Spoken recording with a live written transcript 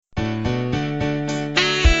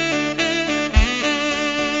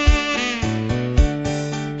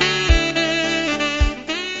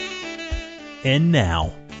And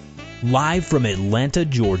now, live from Atlanta,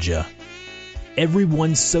 Georgia,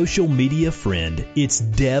 everyone's social media friend, it's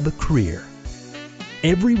Deb Creer.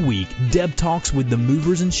 Every week, Deb talks with the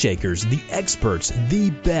movers and shakers, the experts,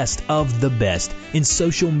 the best of the best in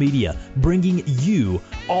social media, bringing you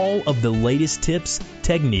all of the latest tips,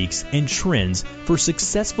 techniques, and trends for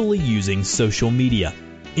successfully using social media.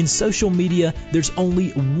 In social media, there's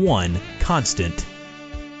only one constant: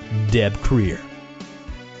 Deb Creer.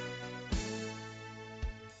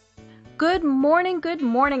 Good morning,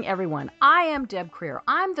 everyone. I am Deb Creer.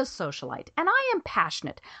 I'm the socialite, and I am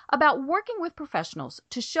passionate about working with professionals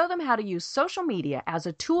to show them how to use social media as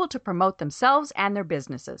a tool to promote themselves and their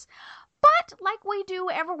businesses. But like we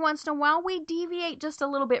do every once in a while, we deviate just a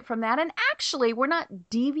little bit from that. And actually, we're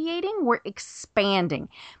not deviating, we're expanding.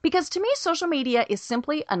 Because to me, social media is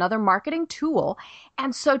simply another marketing tool.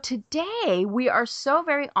 And so today, we are so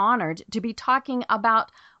very honored to be talking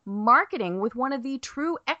about marketing with one of the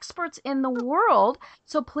true experts in the world.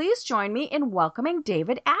 So please join me in welcoming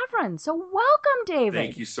David Avrin. So welcome, David.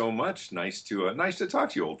 Thank you so much. Nice to talk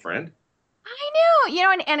to you, old friend. I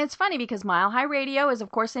know, and it's funny because Mile High Radio is, of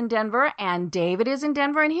course, in Denver, and David is in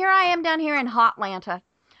Denver, and here I am down here in Hotlanta.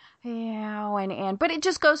 Yeah, but it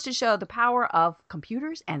just goes to show the power of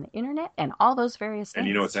computers and the internet and all those various things.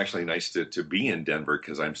 And it's actually nice to be in Denver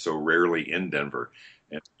because I'm so rarely in Denver.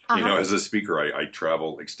 And as a speaker, I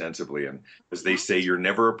travel extensively, and as they say, you're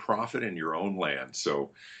never a prophet in your own land.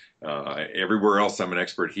 So everywhere else, I'm an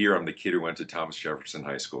expert. Here, I'm the kid who went to Thomas Jefferson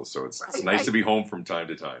High School. So it's nice to be home from time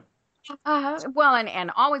to time. Well,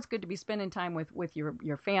 and always good to be spending time with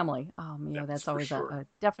your family. That's always a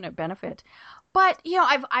definite benefit. But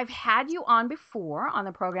I've had you on before on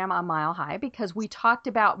the program on Mile High because we talked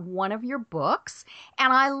about one of your books,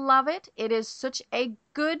 and I love it. It is such a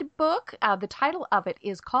good book. The title of it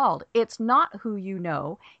is called "It's Not Who You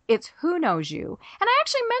Know, It's Who Knows You," and I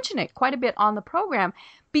actually mention it quite a bit on the program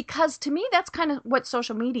because to me that's kind of what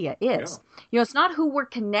social media is. Yeah. It's not who we're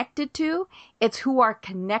connected to; it's who our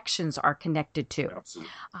connections are connected to. Absolutely.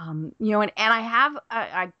 And I have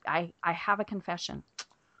a confession.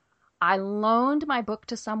 I loaned my book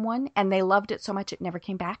to someone, and they loved it so much it never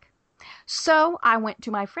came back. So I went to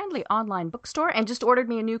my friendly online bookstore and just ordered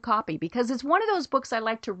me a new copy because it's one of those books I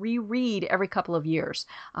like to reread every couple of years,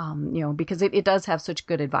 because it does have such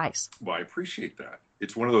good advice. Well, I appreciate that.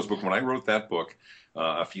 It's one of those books. When I wrote that book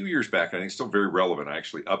a few years back, I think it's still very relevant. I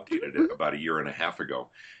actually updated it about a year and a half ago.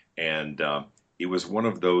 And it was one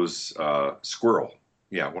of those squirrel.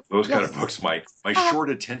 Yeah, one of those kind of books, my short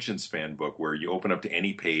attention span book where you open up to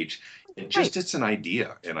any page and it's an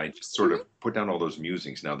idea. And I just sort of put down all those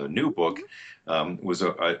musings. Now, the new book was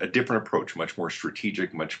a different approach, much more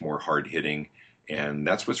strategic, much more hard hitting. And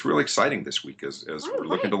that's what's really exciting this week as we're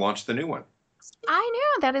looking to launch the new one. I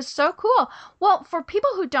know. That is so cool. Well, for people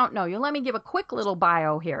who don't know you, let me give a quick little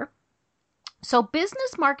bio here. So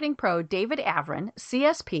business marketing pro David Avrin,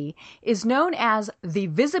 CSP, is known as the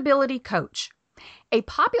visibility coach. A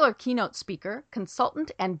popular keynote speaker,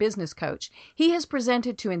 consultant, and business coach, he has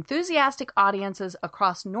presented to enthusiastic audiences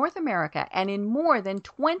across North America and in more than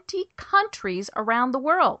 20 countries around the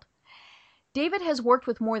world. David has worked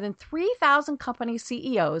with more than 3,000 company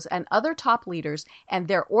CEOs and other top leaders and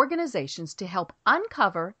their organizations to help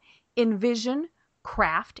uncover, envision,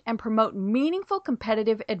 craft, and promote meaningful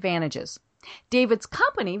competitive advantages. David's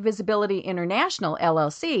company, Visibility International,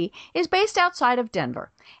 LLC, is based outside of Denver,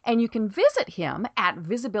 and you can visit him at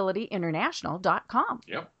visibilityinternational.com.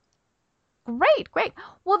 Yep. Great.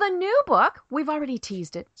 Well, the new book, we've already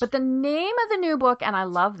teased it, but the name of the new book, and I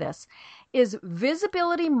love this, is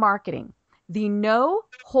Visibility Marketing, the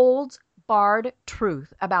no-holds-barred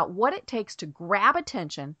truth about what it takes to grab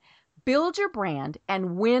attention, build your brand,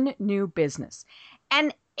 and win new business.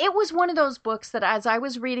 And it was one of those books that as I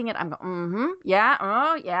was reading it, I'm going,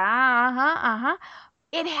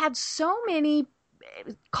 It had so many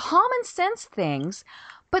common sense things,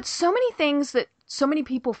 but so many things that so many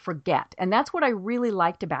people forget. And that's what I really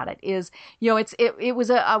liked about it is, it was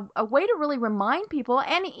a way to really remind people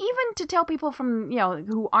and even to tell people from,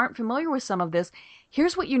 who aren't familiar with some of this,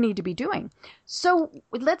 here's what you need to be doing. So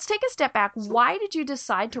let's take a step back. Why did you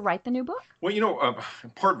decide to write the new book? Well,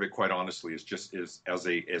 part of it, quite honestly, is as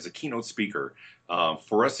a keynote speaker,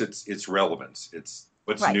 for us, it's relevance. It's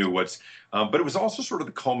what's new, but it was also sort of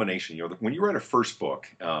the culmination. When you write a first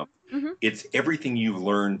book, it's everything you've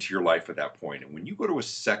learned to your life at that point. And when you go to a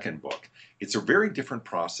second book, it's a very different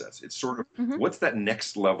process. It's sort of what's that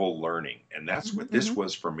next level learning, and that's what this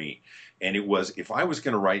was for me. And it was, if I was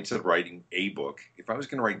going to write, instead of writing a book, if I was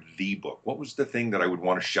going to write the book, what was the thing that I would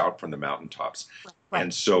want to shout from the mountaintops? Right.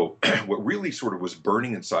 And so what really sort of was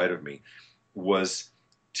burning inside of me was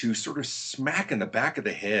to sort of smack in the back of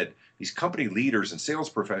the head these company leaders and sales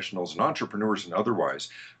professionals and entrepreneurs and otherwise,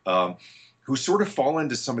 who sort of fall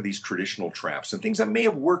into some of these traditional traps and things that may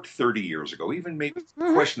have worked 30 years ago, even maybe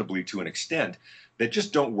questionably to an extent, that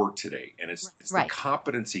just don't work today. And it's the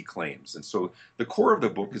competency claims. And so the core of the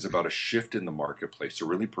book is about a shift in the marketplace, a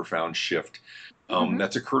really profound shift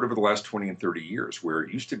that's occurred over the last 20 and 30 years, where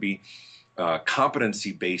it used to be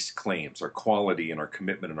competency-based claims, our quality and our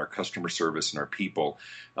commitment and our customer service and our people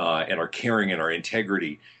and our caring and our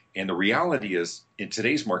integrity. And the reality is, in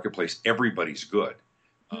today's marketplace, everybody's good.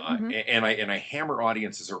 And I hammer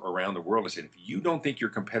audiences around the world. I say, if you don't think your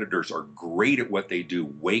competitors are great at what they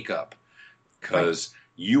do, wake up, because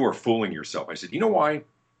you are fooling yourself. I said, you know why?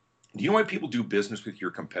 Do you know why people do business with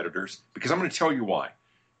your competitors? Because I'm going to tell you why.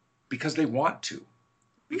 Because they want to.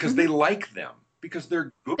 Because they like them. Because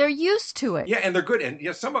they're good. They're used to it. Yeah, and they're good.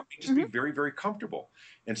 And some of them just be very, very comfortable.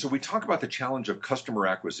 And so we talk about the challenge of customer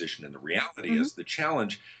acquisition. And the reality is the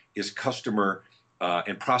challenge is customer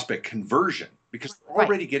and prospect conversion, because they're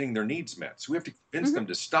already getting their needs met. So we have to convince them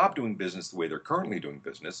to stop doing business the way they're currently doing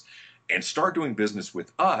business and start doing business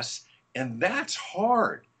with us. And that's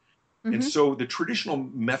hard. And so the traditional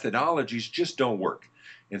methodologies just don't work.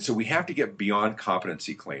 And so we have to get beyond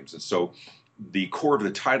competency claims. And so the core of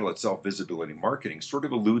the title itself, Visibility Marketing, sort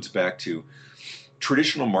of alludes back to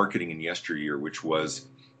traditional marketing in yesteryear, which was,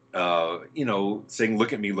 saying,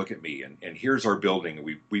 look at me, and here's our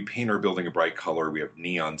building. We paint our building a bright color. We have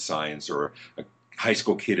neon signs, or a high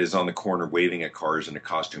school kid is on the corner waving at cars in a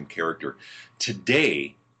costume character.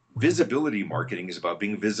 Today, visibility marketing is about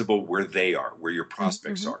being visible where they are, where your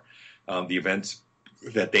prospects are, the events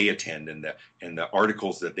that they attend and the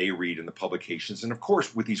articles that they read in the publications. And of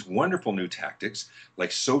course, with these wonderful new tactics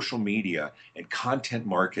like social media and content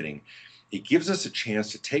marketing, it gives us a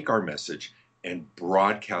chance to take our message and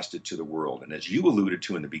broadcast it to the world. And as you alluded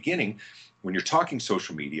to in the beginning, when you're talking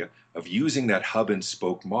social media, of using that hub and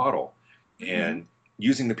spoke model and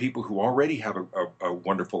using the people who already have a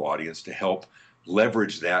wonderful audience to help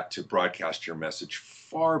leverage that to broadcast your message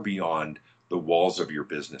far beyond the walls of your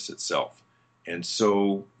business itself. And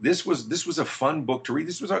so this was a fun book to read.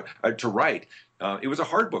 This was to write. It was a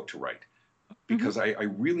hard book to write because I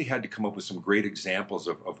really had to come up with some great examples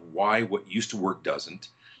of why what used to work doesn't,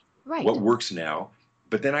 what works now.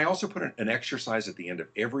 But then I also put an exercise at the end of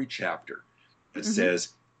every chapter that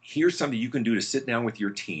says, here's something you can do to sit down with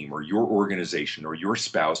your team or your organization or your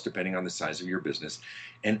spouse, depending on the size of your business,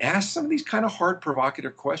 and ask some of these kind of hard,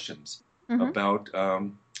 provocative questions about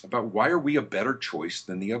why are we a better choice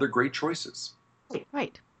than the other great choices.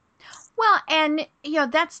 Right. Well, and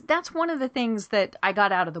that's one of the things that I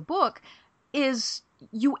got out of the book is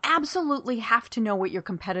you absolutely have to know what your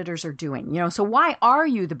competitors are doing. So why are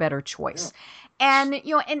you the better choice? And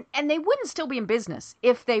and they wouldn't still be in business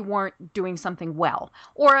if they weren't doing something well,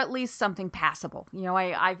 or at least something passable.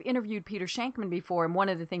 I've interviewed Peter Shankman before, and one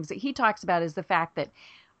of the things that he talks about is the fact that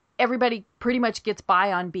everybody pretty much gets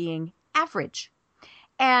by on being average.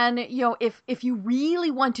 And, if you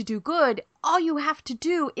really want to do good, all you have to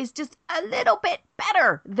do is just a little bit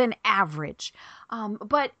better than average.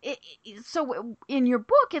 So in your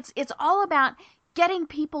book, it's all about getting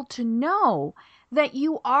people to know that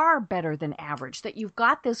you are better than average, that you've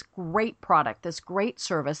got this great product, this great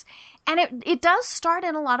service. And it does start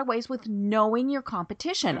in a lot of ways with knowing your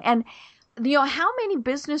competition. And, how many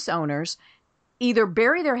business owners either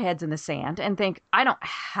bury their heads in the sand and think, I don't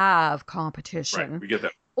have competition. Right, we get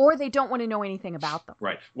that. Or they don't want to know anything about them.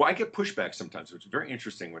 Right. Well, I get pushback sometimes, which is very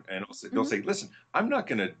interesting. And they'll say, listen, I'm not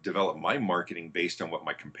going to develop my marketing based on what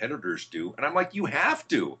my competitors do. And I'm like, you have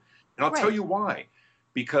to. And I'll tell you why.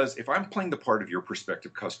 Because if I'm playing the part of your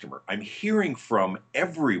prospective customer, I'm hearing from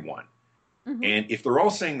everyone. And if they're all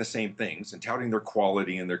saying the same things and touting their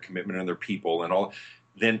quality and their commitment and their people and all,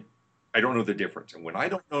 then I don't know the difference. And when I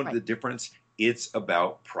don't know the difference, it's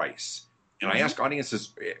about price. And I ask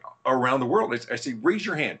audiences around the world, I say, raise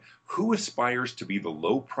your hand. Who aspires to be the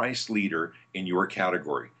low-price leader in your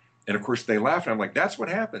category? And, of course, they laugh. And I'm like, that's what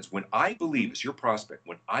happens. When I believe, as your prospect,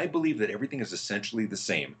 when I believe that everything is essentially the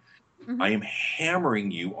same, I am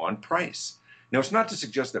hammering you on price. Now, it's not to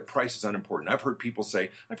suggest that price is unimportant. I've heard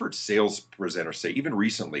sales presenters say, even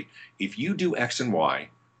recently, if you do X and Y,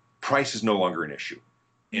 price is no longer an issue.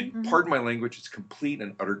 And pardon my language, it's complete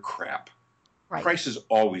and utter crap. Right. Price is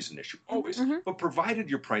always an issue, always. But provided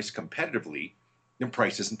you're priced competitively, then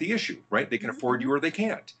price isn't the issue, right? They can afford you or they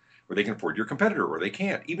can't. Or they can afford your competitor or they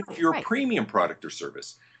can't. Even if you're a premium product or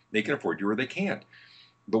service, they can afford you or they can't.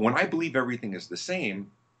 But when I believe everything is the same,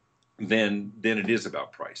 then it is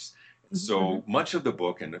about price. So much of the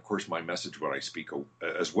book, and of course my message, what I speak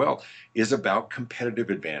as well, is about competitive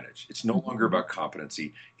advantage. It's no longer about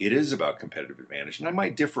competency. It is about competitive advantage. And I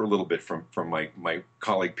might differ a little bit from my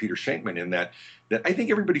colleague Peter Shankman in that I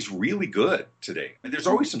think everybody's really good today. There's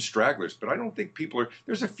always some stragglers, but I don't think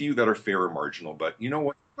there's a few that are fair or marginal. But you know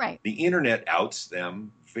what? Right. The internet outs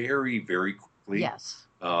them very, very quickly. Yes.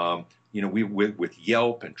 With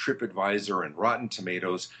Yelp and TripAdvisor and Rotten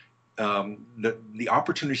Tomatoes, the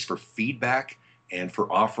opportunities for feedback and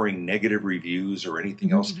for offering negative reviews or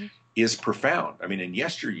anything else is profound. I mean, in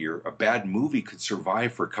yesteryear, a bad movie could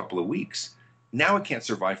survive for a couple of weeks. Now it can't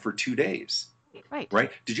survive for 2 days.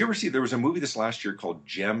 Right? Did you ever see, there was a movie this last year called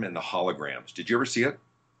Gem and the Holograms. Did you ever see it?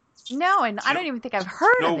 No, and I don't even think I've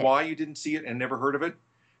heard of it. Know why you didn't see it and never heard of it?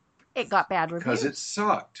 It got bad reviews. Because it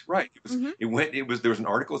sucked. Right. There was an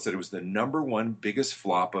article that said it was the #1 biggest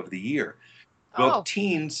flop of the year. Well,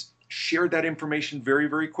 teens shared that information very,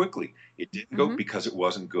 very quickly. It didn't go because it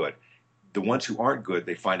wasn't good. The ones who aren't good,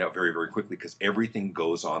 they find out very, very quickly because everything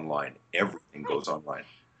goes online. Everything goes online.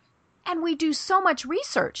 And we do so much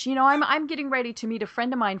research. You know, I'm getting ready to meet a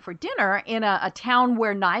friend of mine for dinner in a town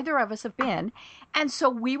where neither of us have been. And so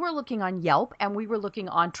we were looking on Yelp and we were looking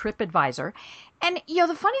on TripAdvisor. And, you know,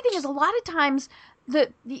 the funny thing is a lot of times the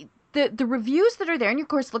reviews that are there, and you're, of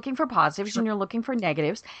course, looking for positives and you're looking for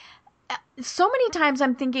negatives. So many times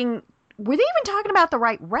I'm thinking, were they even talking about the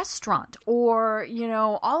right restaurant or, you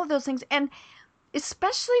know, all of those things? And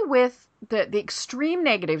especially with the extreme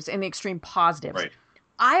negatives and the extreme positives,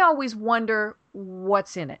 I always wonder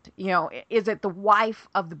what's in it. You know, is it the wife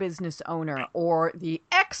of the business owner or the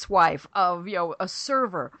ex-wife of, you know, a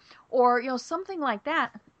server or, you know, something like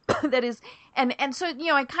that? That is, and so, you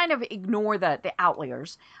know, I kind of ignore the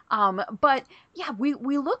outliers. But yeah, we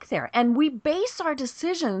look there and we base our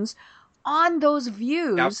decisions on those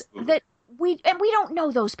views. Absolutely. That we don't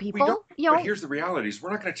know those people. We don't, you know? But here's the reality: is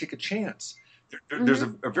we're not going to take a chance. There's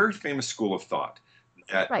a very famous school of thought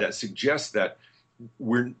that suggests that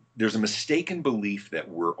there's a mistaken belief that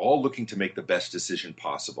we're all looking to make the best decision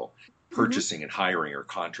possible, purchasing and hiring or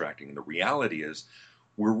contracting. And the reality is,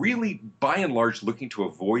 we're really, by and large, looking to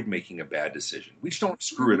avoid making a bad decision. We just don't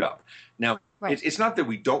screw it up. Now, it's not that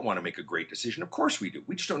we don't want to make a great decision. Of course we do.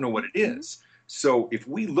 We just don't know what it is. So if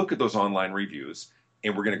we look at those online reviews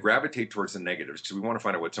and we're going to gravitate towards the negatives because we want to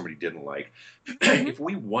find out what somebody didn't like, if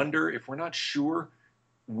we wonder, if we're not sure,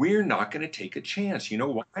 we're not going to take a chance. You know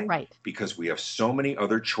why? Right. Because we have so many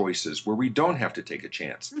other choices where we don't have to take a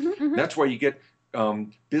chance. That's why you get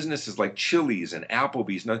businesses like Chili's and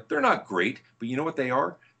Applebee's. Now, they're not great, but you know what they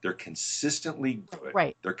are? They're consistently good.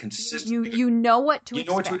 Right. They're consistently You know what to expect. You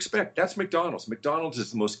know what to expect. That's McDonald's. McDonald's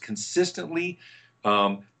is the most consistently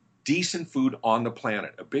decent food on the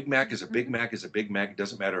planet. A Big Mac is a Big Mac is a Big Mac. It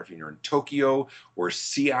doesn't matter if you're in Tokyo or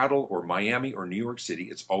Seattle or Miami or New York City.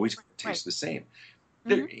 It's always going to taste the same.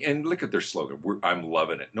 And look at their slogan. I'm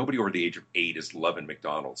loving it. Nobody over the age of 8 is loving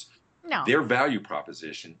McDonald's. No. Their value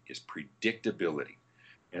proposition is predictability.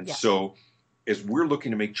 And so as we're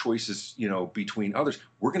looking to make choices, you know, between others,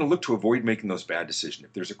 we're going to look to avoid making those bad decisions.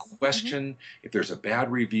 If there's a question, if there's a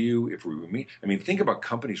bad review, think about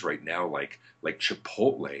companies right now like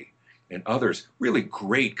Chipotle and others, really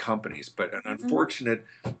great companies, but an unfortunate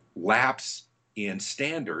lapse in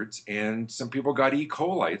standards, and some people got E.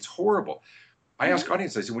 coli. It's horrible. I ask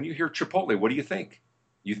audience, I say, when you hear Chipotle, what do you think?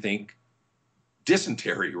 You think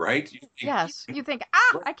dysentery, right? You think,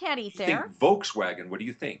 I can't eat there. You think Volkswagen, what do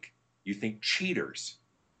you think? You think cheaters,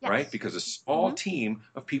 right? Because a small team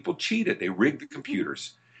of people cheated. They rigged the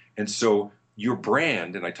computers. And so your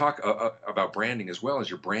brand, and I talk about branding as well as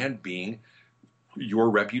your brand being your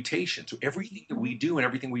reputation. So everything that we do and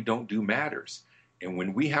everything we don't do matters. And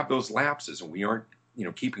when we have those lapses and we aren't, you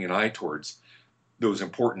know, keeping an eye towards those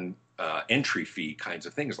important entry fee kinds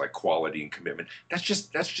of things like quality and commitment, that's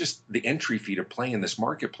just the entry fee to play in this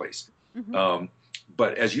marketplace.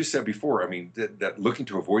 But as you said before, I mean, that looking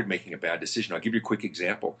to avoid making a bad decision. I'll give you a quick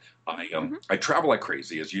example. I travel like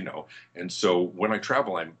crazy, as you know, and so when I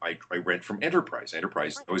travel, I rent from Enterprise.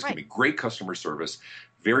 Enterprise always give me great customer service,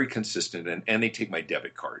 very consistent, and they take my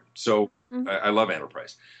debit card. So I love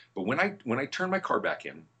Enterprise. But when I turn my car back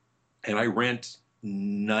in, and I rent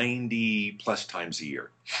 90 plus times a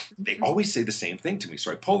year, they always say the same thing to me.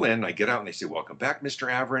 So I pull in, I get out, and they say, "Welcome back, Mr.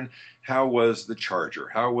 Avrin. How was the Charger?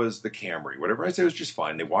 How was the Camry?" Whatever I say, it was just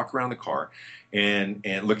fine. They walk around the car and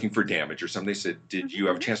looking for damage or something. They said, "Did you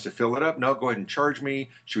have a chance to fill it up?" "No." "Go ahead and charge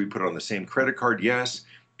me." "Should we put it on the same credit card?" "Yes."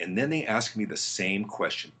 And then they ask me the same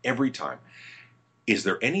question every time. Is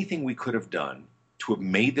there anything we could have done to have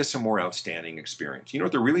made this a more outstanding experience? You know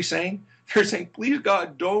what they're really saying? They're saying, please,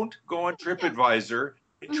 God, don't go on TripAdvisor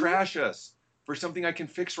They trash us for something I can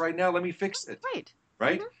fix right now. Let me fix it.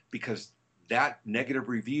 Right? Because that negative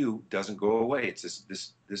review doesn't go away. It's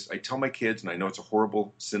this. I tell my kids, and I know it's a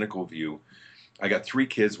horrible, cynical view. I got 3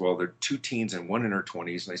 kids. Well, they're 2 teens and 1 in her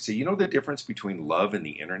 20s. And I say, you know the difference between love and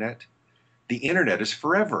the internet? The internet is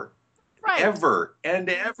forever. Ever and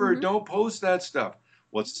ever. Don't post that stuff.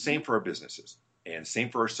 Well, it's the same for our businesses and same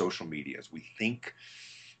for our social media. As we think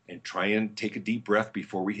and try and take a deep breath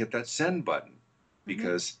before we hit that send button,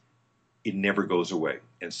 because it never goes away.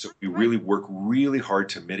 And so we really work really hard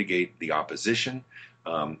to mitigate the opposition.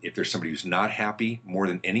 If there's somebody who's not happy, more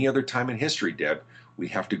than any other time in history, Deb, we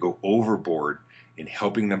have to go overboard in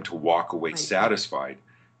helping them to walk away satisfied.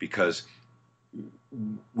 Because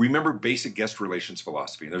remember basic guest relations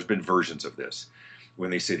philosophy, and there's been versions of this, when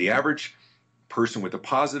they say the average person with a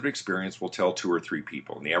positive experience will tell 2 or 3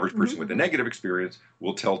 people, and the average person with a negative experience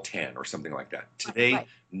will tell 10 or something like that. Today,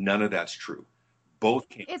 none of that's true. Both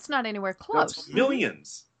can't. It's not anywhere close.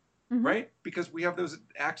 Millions, right? Because we have those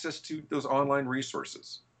access to those online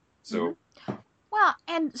resources. So. Well,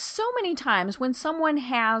 and so many times when someone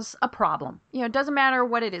has a problem, it doesn't matter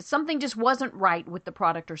what it is, something just wasn't right with the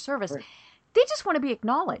product or service. They just want to be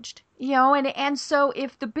acknowledged, and so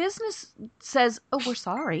if the business says, oh, we're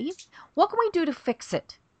sorry, what can we do to fix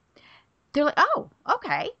it? They're like, oh,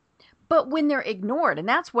 okay. But when they're ignored, and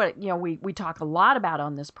that's what, we talk a lot about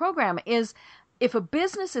on this program, is if a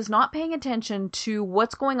business is not paying attention to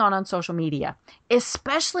what's going on social media,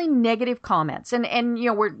 especially negative comments, and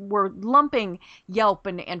we're lumping Yelp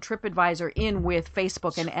and TripAdvisor in with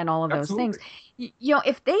Facebook and all of those things.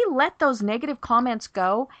 If they let those negative comments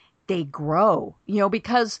go, they grow,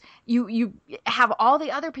 because you have all the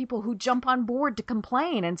other people who jump on board to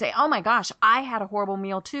complain and say, oh my gosh, I had a horrible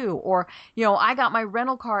meal too. Or, I got my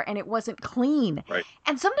rental car and it wasn't clean.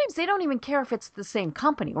 And sometimes they don't even care if it's the same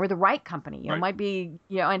company or the right company. It might be,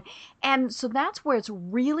 and so that's where it's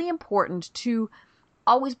really important to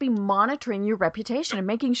always be monitoring your reputation and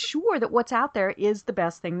making sure that what's out there is the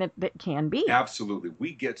best thing that can be. Absolutely.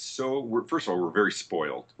 We get first of all, we're very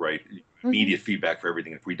spoiled, right? Immediate feedback for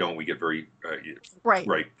everything. If we don't, we get very,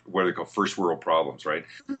 what do they call first world problems, right?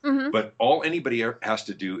 But all anybody has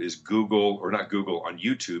to do is Google, or not Google, on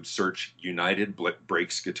YouTube, search United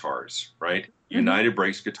Brakes Guitars, right? United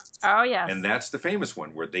Brakes Guitars. Oh, yes. And that's the famous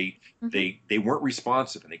one where they weren't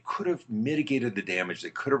responsive, and they could have mitigated the damage.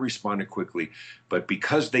 They could have responded quickly. But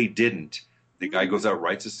because they didn't, the guy goes out,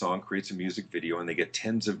 writes a song, creates a music video, and they get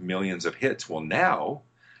tens of millions of hits. Well, now,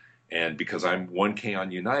 and because I'm 1K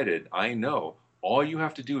on United, I know all you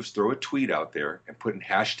have to do is throw a tweet out there and put in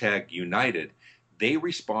hashtag United. They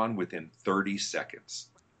respond within 30 seconds.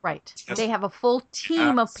 Right. They have a full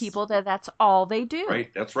team of people that's all they do.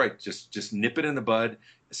 Right. That's right. Just nip it in the bud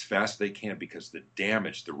as fast as they can, because the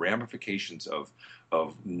damage, the ramifications of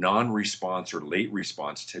non-response or late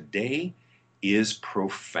response today is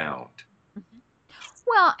profound.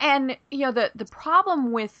 Well, and, the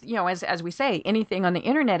problem with, as we say, anything on the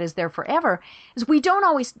internet is there forever, is we don't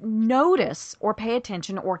always notice or pay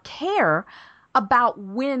attention or care about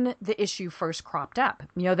when the issue first cropped up.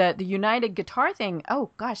 The United Guitar thing, oh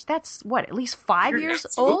gosh, that's at least 5 years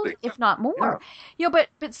old, if not more. But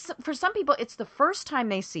for some people, it's the first time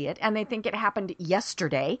they see it and they think it happened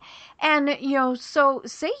yesterday. And, so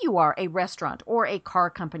say you are a restaurant or a car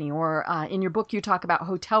company, or in your book, you talk about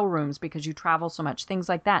hotel rooms because you travel so much, things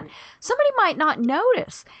like that. Somebody might not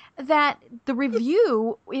notice that the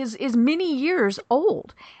review is many years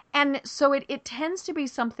old. And so it tends to be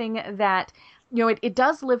something that, it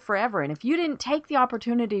does live forever. And if you didn't take the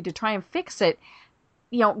opportunity to try and fix it,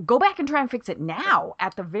 go back and try and fix it now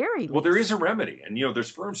at the very least. Well, there is a remedy. And, there's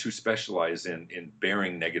firms who specialize in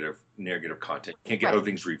bearing negative content. Can't get other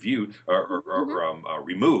things reviewed or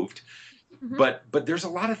removed. But there's a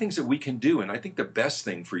lot of things that we can do. And I think the best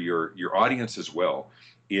thing for your audience as well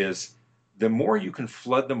is the more you can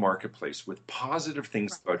flood the marketplace with positive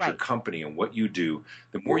things about your company and what you do,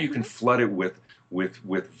 the more you can flood it with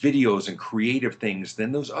videos and creative things,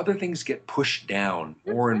 then those other things get pushed down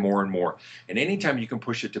more and more and more. And anytime you can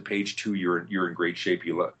push it to page 2, you're in great shape.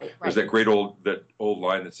 There's that old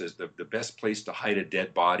line that says the best place to hide a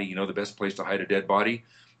dead body. The best place to hide a dead body?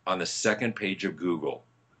 On the second page of Google.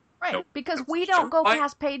 Right, because we don't go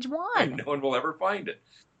past page 1. No one will ever find it.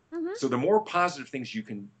 So the more positive things you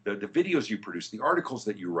can, the videos you produce, the articles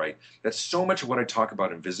that you write, that's so much of what I talk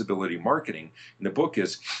about in visibility marketing in the book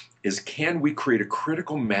is can we create a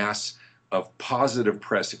critical mass of positive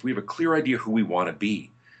press if we have a clear idea who we want to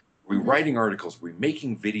be? We're writing articles, we're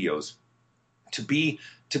making videos to be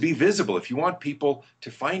visible. If you want people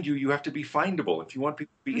to find you, you have to be findable. If you want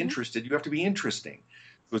people to be interested, you have to be interesting.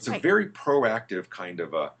 It's a Right. very proactive kind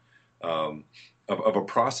of a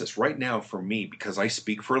process. Right now, for me, because I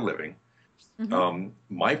speak for a living, Mm-hmm.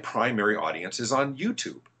 my primary audience is on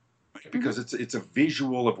YouTube. Right? Mm-hmm. Because it's a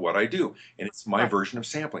visual of what I do, and it's my Right. version of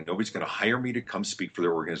sampling. Nobody's going to hire me to come speak for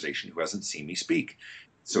their organization who hasn't seen me speak.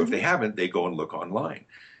 So if Mm-hmm. they haven't, they go and look online.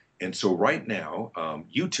 And so right now,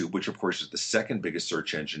 YouTube, which of course is the second biggest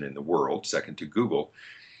search engine in the world, second to Google,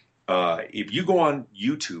 if you go on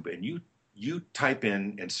YouTube and you type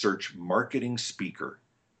in and search marketing speaker,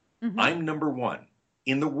 Mm-hmm. I'm number one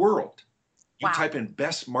in the world. You Wow. type in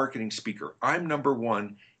best marketing speaker, I'm number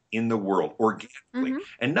one in the world organically. Mm-hmm.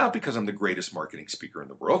 And not because I'm the greatest marketing speaker in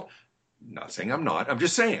the world. Not saying I'm not. I'm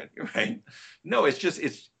just saying, right? No,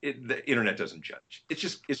 the internet doesn't judge. It's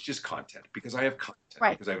just content because I have content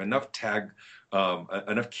Right. because I have enough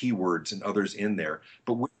enough keywords and others in there.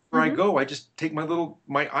 But wherever I Mm-hmm. go, I just take my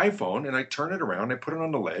iPhone and I turn it around. I put it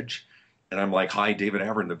on the ledge, and I'm like, "Hi, David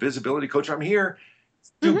Avrin, the visibility coach. I'm here,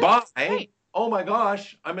 Mm-hmm. Dubai. Right. Oh my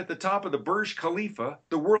gosh, I'm at the top of the Burj Khalifa,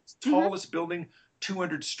 the world's Mm-hmm. tallest building,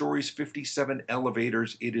 200 stories, 57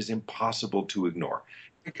 elevators. It is impossible to ignore."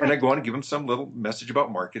 And I Right. go on and give them some little message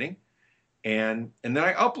about marketing, and then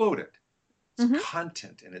I upload it. It's Mm-hmm.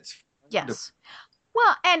 content, and it's Yes.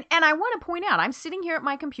 Well, and I want to point out, I'm sitting here at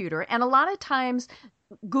my computer, and a lot of times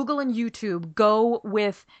Google and YouTube go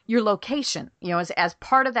with your location, as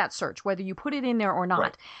part of that search, whether you put it in there or not.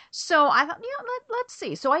 Right. So I thought, let's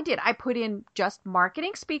see. So I did. I put in just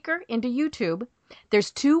marketing speaker into YouTube.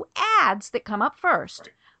 There's 2 ads that come up first.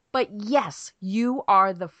 Right. But yes, you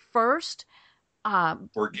are the first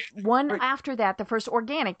organic. one Right. after that, the first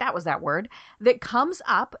organic, that was that word, that comes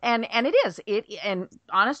up, and and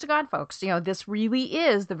honest to God, folks, this really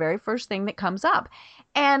is the very first thing that comes up.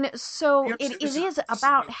 And so You it understand, this is my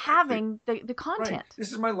about livelihood. having the Right. content.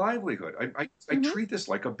 This is my livelihood. I Mm-hmm. treat this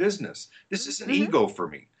like a business. This is an Mm-hmm. ego for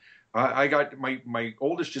me. I got my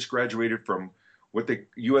oldest just graduated from what the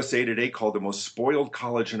USA Today called the most spoiled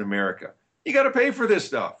college in America. You got to pay for this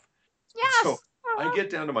stuff. Yes. So I get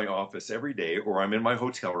down to my office every day, or I'm in my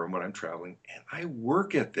hotel room when I'm traveling, and I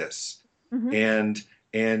work at this. Mm-hmm.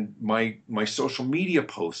 And my social media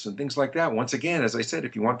posts and things like that. Once again, as I said,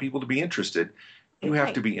 if you want people to be interested, you have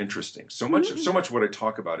Right. to be interesting. So Mm-hmm. much what I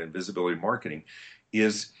talk about in visibility marketing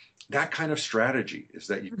is that kind of strategy, is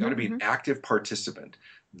that you've got to be an active participant.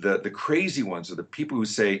 The crazy ones are the people who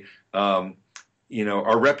say, our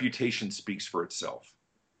reputation speaks for itself.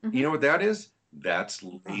 Mm-hmm. You know what that is? That's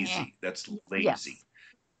lazy. That's lazy. Yes.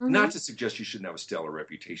 Mm-hmm. Not to suggest you shouldn't have a stellar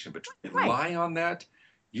reputation, but to Right. rely on that,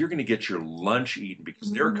 you're going to get your lunch eaten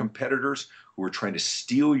because there are Mhm. competitors who are trying to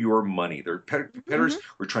steal your money. There are competitors Mhm.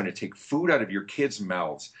 who are trying to take food out of your kids'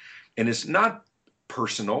 mouths. And it's not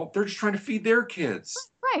personal. They're just trying to feed their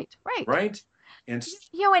kids, Right. Right. right? And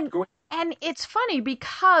go And it's funny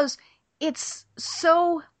because it's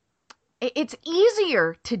it's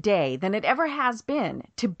easier today than it ever has been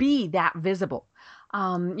to be that visible.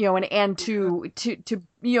 And to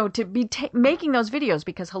be making those videos,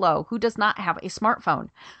 because hello, who does not have a smartphone?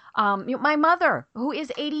 My mother, who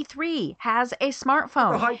is 83, has a the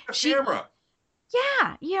smartphone. high-def camera.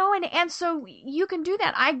 Yeah, and so you can do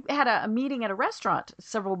that. I had a meeting at a restaurant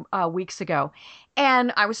several weeks ago,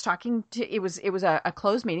 and I was talking to, it was a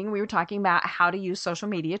closed meeting. We were talking about how to use social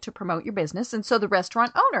media to promote your business. And so the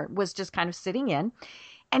restaurant owner was just kind of sitting in,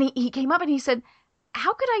 and he came up and he said,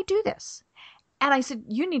 "How could I do this?" And I said,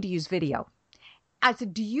 "You need to use video." I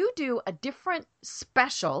said, "Do you do a different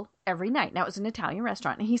special every night?" Now, it was an Italian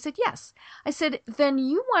restaurant. And he said, "Yes." I said, "Then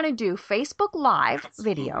you want to do Facebook Live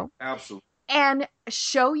video Absolutely. and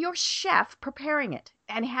show your chef preparing it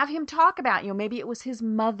and have him talk about, maybe it was his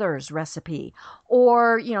mother's recipe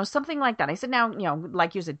or, something like that." I said, "Now,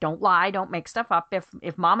 like you said, don't lie, don't make stuff up.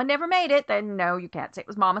 If mama never made it, then no, you can't say it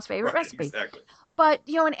was mama's favorite Right, recipe." exactly. But,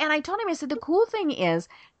 and I told him, I said, the cool thing is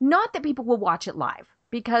not that people will watch it live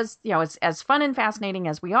because, it's as fun and fascinating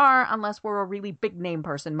as we are, unless we're a really big name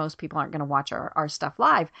person, most people aren't going to watch our stuff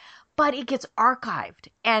live, but it gets archived.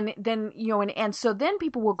 And then, and so then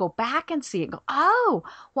people will go back and see it and go, "Oh,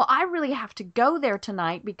 well, I really have to go there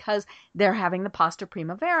tonight because they're having the pasta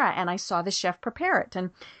primavera and I saw the chef prepare it."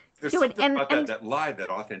 And, There's you know, something about and that live, that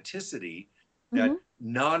authenticity, that Mhm.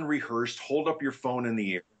 non-rehearsed, hold up your phone in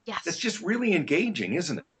the air. Yes. That's just really engaging,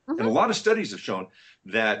 isn't it? Mhm. And a lot of studies have shown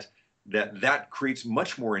that creates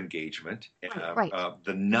much more engagement. Right.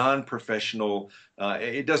 The non-professional,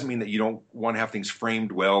 it doesn't mean that you don't want to have things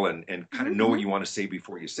framed well and kind of know what you want to say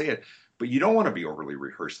before you say it, but you don't want to be overly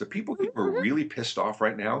rehearsed. The people who are really pissed off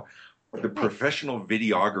right now are the professional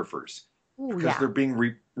videographers. Ooh, Because yeah. they're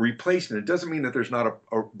being replaced. And it doesn't mean that there's not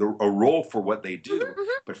a role for what they do, Mhm.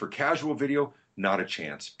 but for casual video, not a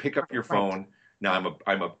chance. Pick up your Right. phone. Now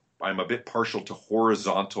I'm a bit partial to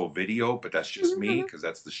horizontal video, but that's just me because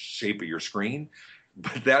that's the shape of your screen.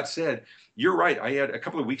 But that said, you're right. I had a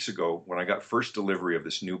couple of weeks ago when I got first delivery of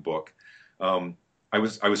this new book. I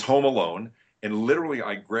was home alone, and literally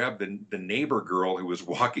I grabbed the neighbor girl who was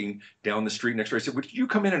walking down the street next door. I said, "Would you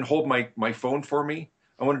come in and hold my phone for me?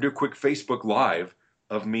 I want to do a quick Facebook Live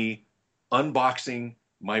of me unboxing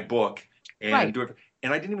my book and do it."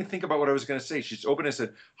 And I didn't even think about what I was going to say. She just opened and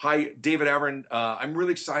said, "Hi, David Avrin. I'm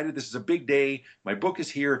really excited. This is a big day. My book is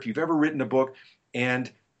here. If you've ever written a book," and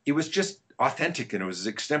it was just authentic and it was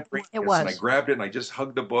extemporaneous. It was. And I grabbed it and I just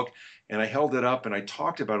hugged the book and I held it up and I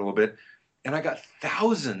talked about it a little bit. And I got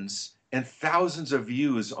thousands and thousands of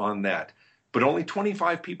views on that. But only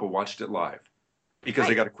 25 people watched it live because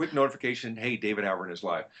I got a quick notification, "Hey, David Avrin is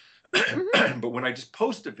live." But when I just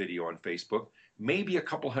post a video on Facebook, maybe a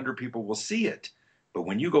couple hundred people will see it. But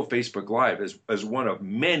when you go Facebook Live as one of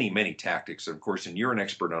many, many tactics, of course, and you're an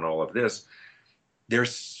expert on all of this,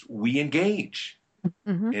 we engage.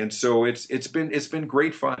 And so it's been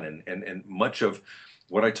great fun. And much of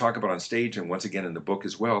what I talk about on stage and once again in the book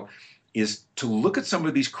as well is to look at some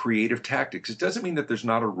of these creative tactics. It doesn't mean that there's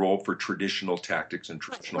not a role for traditional tactics and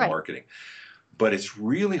traditional marketing, but it's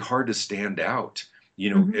really hard to stand out.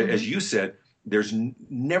 You know, as you said, there's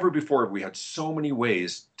never before have we had so many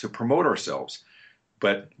ways to promote ourselves.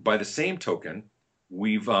 But by the same token,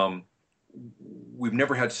 we've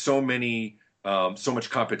never had so much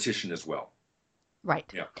competition as well.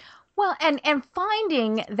 Right. Yeah. Well, and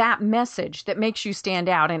finding that message that makes you stand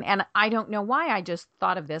out, and I don't know why I just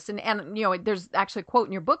thought of this, and you know, there's actually a quote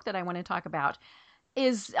in your book that I want to talk about,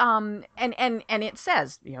 is and it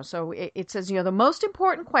says, you know, so it says, you know, the most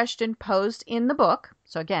important question posed in the book,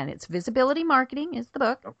 so again, it's Visibility Marketing is the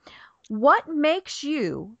book. What makes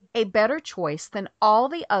you a better choice than all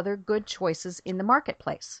the other good choices in the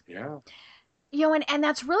marketplace? Yeah. You know, and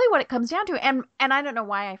that's really what it comes down to. And I don't know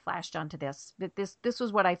why I flashed onto this, but this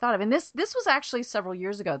was what I thought of. And this was actually several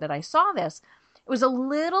years ago that I saw this. It was a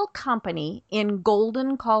little company in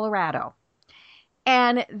Golden, Colorado.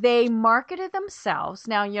 And they marketed themselves.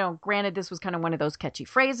 Now, you know, granted, this was kind of one of those catchy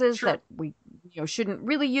phrases that we, you know, shouldn't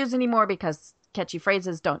really use anymore because catchy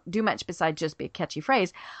phrases don't do much besides just be a catchy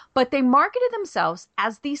phrase. But they marketed themselves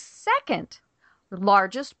as the second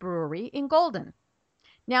largest brewery in Golden.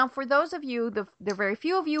 Now, for those of you, there are very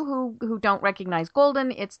few of you who don't recognize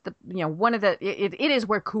Golden. It's the, you know, one of the, it is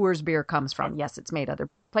where Coors beer comes from. Yes, it's made other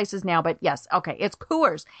places now, but yes, okay, it's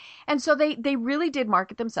Coors. And so they really did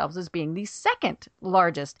market themselves as being the second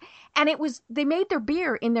largest. And they made their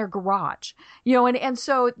beer in their garage, you know, and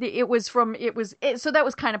so so that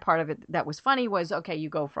was kind of part of it that was funny was, okay, you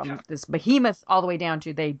go from this behemoth all the way down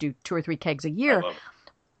to they do 2 or 3 kegs a year.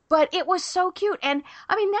 But it was so cute. And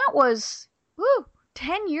I mean, that was,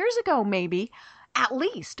 10 years ago, maybe, at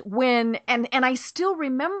least, when, and I still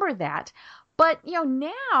remember that. But, you know,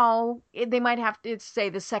 now they might have to say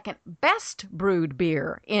the second best brewed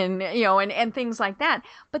beer in, you know, and things like that.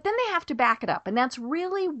 But then they have to back it up. And that's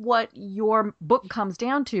really what your book comes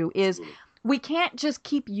down to is we can't just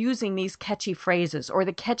keep using these catchy phrases or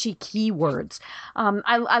the catchy keywords.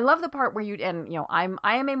 I love the part where and, you know,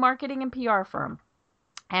 I am a marketing and PR firm.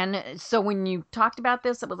 And so when you talked about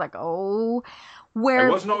this, it was like, where I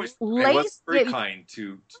wasn't very kind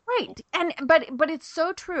to right. But it's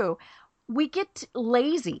so true. We get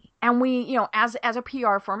lazy and we, you know, as a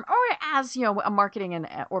PR firm or as, you know, a marketing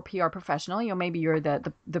or PR professional, you know, maybe you're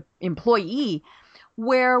the employee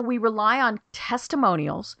where we rely on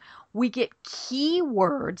testimonials. We get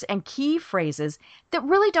keywords and key phrases that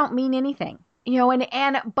really don't mean anything. You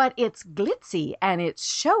know, but it's glitzy and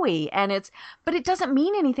it's showy but it doesn't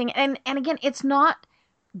mean anything. And again, it's not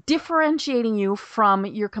differentiating you from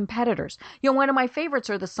your competitors. You know, one of my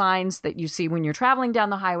favorites are the signs that you see when you're traveling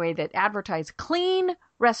down the highway that advertise clean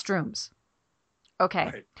restrooms. Okay.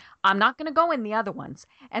 Right. I'm not going to go in the other ones.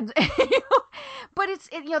 And, but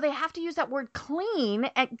you know, they have to use that word clean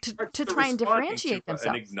to try and differentiate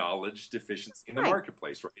themselves. An acknowledged deficiency in the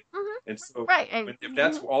marketplace, right? And so if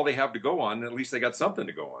that's all they have to go on, at least they got something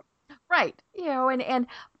to go on. Right. You know,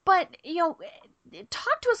 but, you know,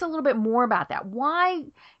 talk to us a little bit more about that. Why,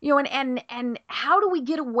 you know, and how do we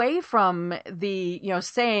get away from the, you know,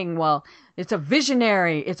 saying, well, it's a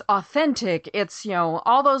visionary, it's authentic, it's, you know,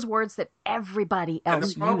 all those words that everybody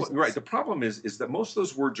else uses. Right. The problem is that most of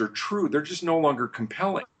those words are true. They're just no longer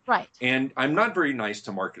compelling. Right. And I'm not very nice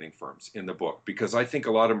to marketing firms in the book because I think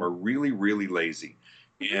a lot of them are really, really lazy.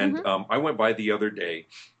 And I went by the other day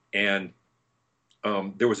and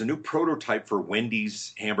there was a new prototype for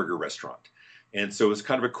Wendy's hamburger restaurant. And so it was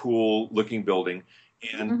kind of a cool looking building.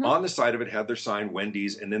 And on the side of it had their sign,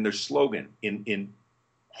 Wendy's, and then their slogan in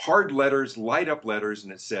hard letters, light up letters,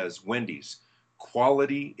 and it says, Wendy's,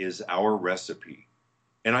 quality is our recipe.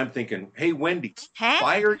 And I'm thinking, hey, Wendy's,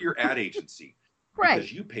 fire your ad agency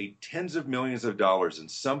because you paid tens of millions of dollars and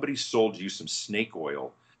somebody sold you some snake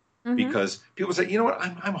oil. Because people say, you know what,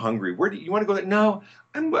 I'm hungry. Where do you want to go? No,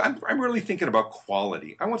 I'm really thinking about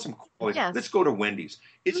quality. I want some quality. Yes. Let's go to Wendy's.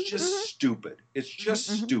 It's just stupid. It's just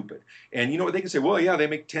stupid. And you know what, they can say, well, yeah, they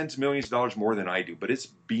make tens of millions of dollars more than I do, but it's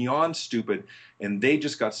beyond stupid. And they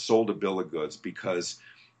just got sold a bill of goods because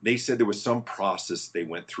they said there was some process they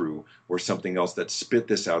went through or something else that spit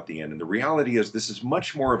this out the end. And the reality is this is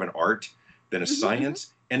much more of an art than a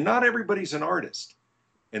science, and not everybody's an artist.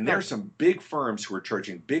 And there are some big firms who are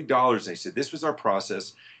charging big dollars. And they said, this was our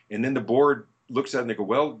process. And then the board looks at it and they go,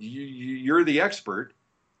 well, you're the expert.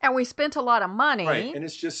 And we spent a lot of money. Right. And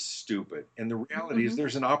it's just stupid. And the reality is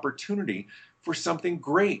there's an opportunity for something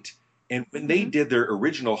great. And when they did their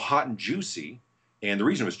original Hot and Juicy, and the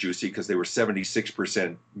reason it was juicy because they were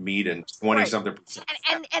 76% meat and 20-something percent.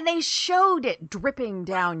 And they showed it dripping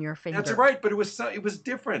down your finger. That's right. But it was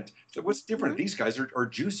different. So what's different? These guys are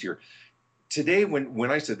juicier. Today,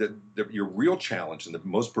 when I said that your real challenge and the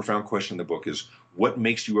most profound question in the book is what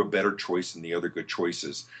makes you a better choice than the other good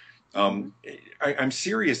choices, I'm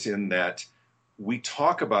serious in that we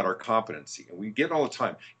talk about our competency, and we get it all the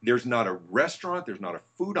time. There's not a restaurant, there's not a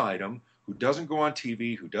food item who doesn't go on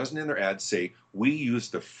TV, who doesn't in their ads say, we use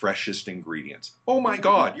the freshest ingredients. Oh my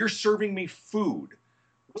God, you're serving me food.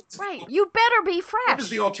 Right. You better be fresh. What is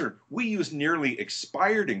the alternative? We use nearly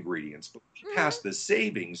expired ingredients, but we pass the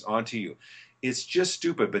savings on to you. It's just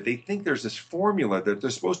stupid, but they think there's this formula that they're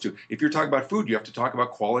supposed to. If you're talking about food, you have to talk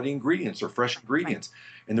about quality ingredients or fresh ingredients.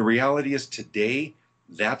 Right. And the reality is today,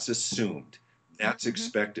 that's assumed. That's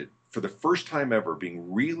expected. For the first time ever,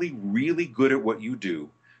 being really, really good at what you do,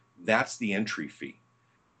 that's the entry fee.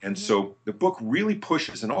 And so the book really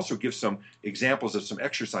pushes and also gives some examples of some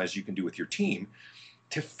exercise you can do with your team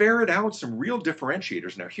to ferret out some real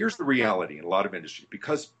differentiators. Now, here's the reality in a lot of industries,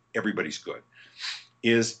 because everybody's good,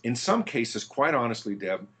 is in some cases, quite honestly,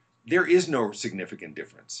 Deb, there is no significant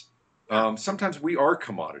difference. Sometimes we are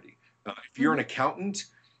commodity. If you're an accountant,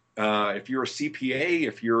 if you're a CPA,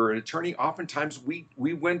 if you're an attorney, oftentimes we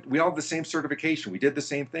all have the same certification. We did the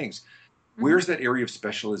same things. Where's that area of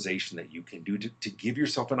specialization that you can do to give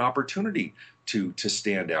yourself an opportunity to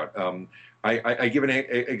stand out? I give an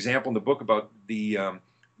example in the book about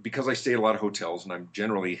because I stay at a lot of hotels, and I'm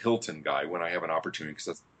generally a Hilton guy when I have an opportunity, because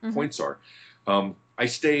that's what the points are. I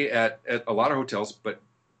stay at a lot of hotels, but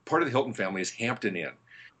part of the Hilton family is Hampton Inn.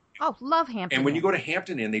 Oh, love Hampton Inn. And when you go to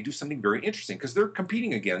Hampton Inn, they do something very interesting because they're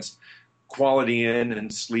competing against Quality Inn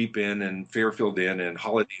and Sleep Inn and Fairfield Inn and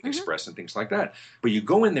Holiday Inn Express and things like that. But you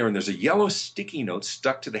go in there and there's a yellow sticky note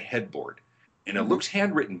stuck to the headboard. And it looks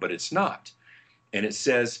handwritten, but it's not. And it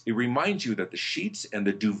says, it reminds you that the sheets and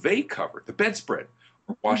the duvet cover, the bedspread,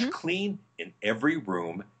 are washed clean in every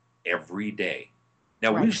room every day.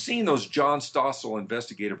 Now, we've seen those John Stossel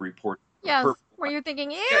investigative reports. Yes, where you're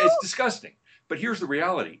thinking, ew. Yeah, it's disgusting. But here's the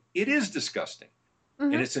reality. It is disgusting.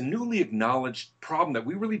 And it's a newly acknowledged problem that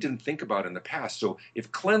we really didn't think about in the past. So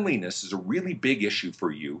if cleanliness is a really big issue for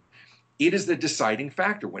you, it is the deciding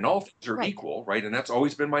factor. When all things are equal, right? And that's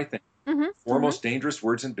always been my thing. Four most dangerous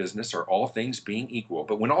words in business are all things being equal.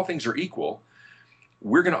 But when all things are equal,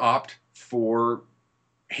 we're going to opt for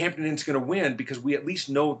Hampton Inn's going to win because we at least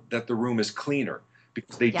know that the room is cleaner.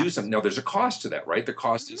 Because they do something. Now, there's a cost to that, right? The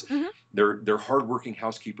cost is their hardworking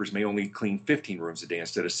housekeepers may only clean 15 rooms a day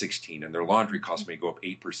instead of 16, and their laundry costs may go up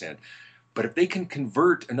 8%. But if they can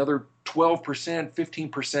convert another 12%,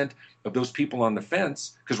 15% of those people on the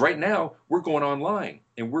fence, because right now we're going online,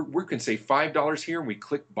 and we can say $5 here, and we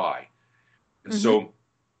click buy. And so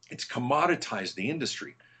it's commoditized the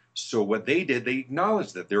industry. So what they did, they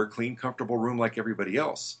acknowledged that they're a clean, comfortable room like everybody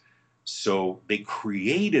else. So they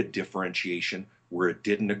created differentiation where it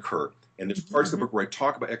didn't occur. And there's parts of the book where I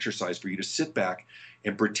talk about exercise for you to sit back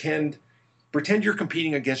and pretend you're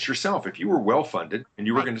competing against yourself. If you were well-funded and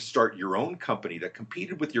you were going to start your own company that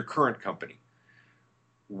competed with your current company,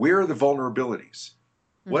 where are the vulnerabilities?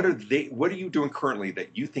 What are you doing currently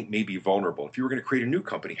that you think may be vulnerable? If you were going to create a new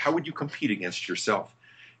company, how would you compete against yourself?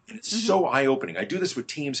 And it's so eye-opening. I do this with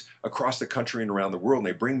teams across the country and around the world, and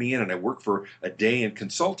they bring me in and I work for a day in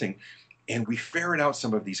consulting. And we ferret out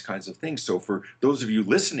some of these kinds of things. So for those of you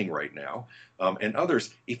listening right now and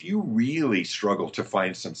others, if you really struggle to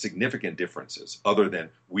find some significant differences other than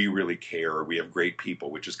we really care or we have great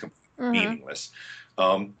people, which is completely meaningless,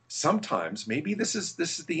 sometimes maybe this is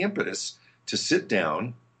the impetus to sit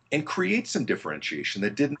down and create some differentiation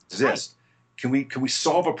that didn't exist. Can we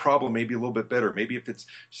solve a problem maybe a little bit better? Maybe if it's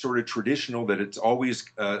sort of traditional that it's always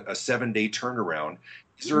a 7-day turnaround,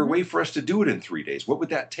 is there a way for us to do it in 3 days? What would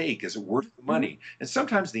that take? Is it worth the money? And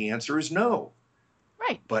sometimes the answer is no.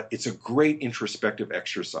 Right. But it's a great introspective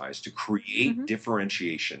exercise to create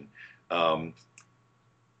differentiation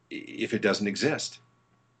if it doesn't exist.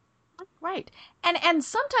 Right. And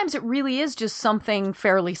sometimes it really is just something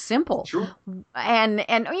fairly simple. Sure. And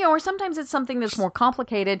or sometimes it's something that's more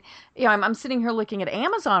complicated. I'm sitting here looking at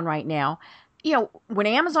Amazon right now. When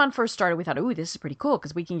Amazon first started, we thought, ooh, this is pretty cool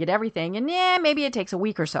because we can get everything. And maybe it takes a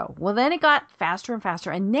week or so. Well, then it got faster and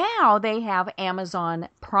faster. And now they have Amazon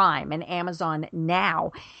Prime and Amazon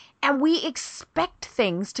Now. And we expect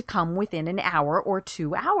things to come within an hour or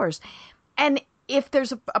 2 hours. And if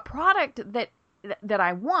there's a product that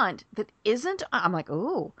I want that isn't, I'm like,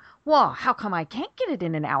 oh, well, how come I can't get it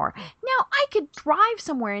in an hour? Now, I could drive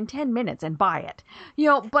somewhere in 10 minutes and buy it,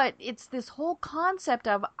 but it's this whole concept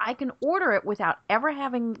of I can order it without ever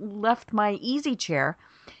having left my easy chair.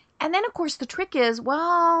 And then, of course, the trick is,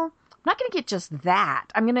 well, I'm not going to get just that.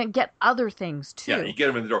 I'm going to get other things, too. Yeah, you get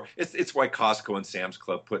them in the door. It's why Costco and Sam's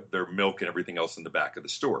Club put their milk and everything else in the back of the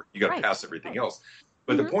store. You got to pass everything else.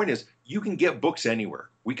 But the point is, you can get books anywhere.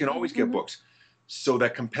 We can always get books. So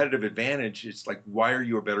that competitive advantage, it's like, why are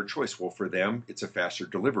you a better choice? Well, for them, it's a faster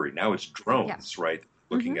delivery. Now it's drones, right?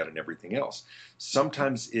 Looking at it and everything else.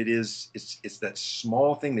 Sometimes it's that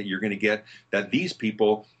small thing that you're going to get that these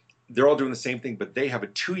people, they're all doing the same thing, but they have a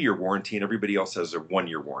 2-year warranty and everybody else has a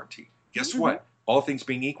 1-year warranty. Guess what? All things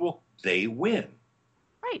being equal, they win.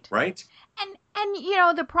 Right? And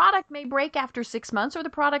the product may break after 6 months or the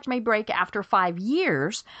product may break after 5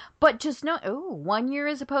 years, but just know, 1 year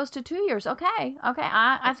as opposed to 2 years. Okay.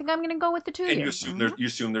 I think I'm going to go with the 2 years. And you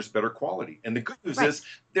assume there's better quality. And the good news is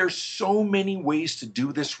there's so many ways to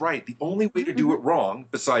do this right. The only way to do it wrong,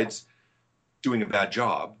 besides doing a bad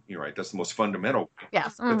job, right? That's the most fundamental.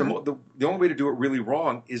 Yes. But the only way to do it really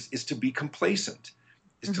wrong is to be complacent,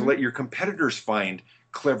 is to let your competitors find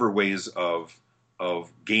clever ways of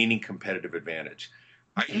gaining competitive advantage.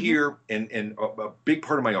 I hear, and a big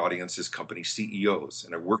part of my audience is company CEOs,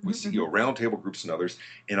 and I work with CEO roundtable groups and others,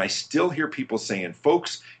 and I still hear people saying,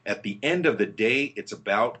 folks, at the end of the day, it's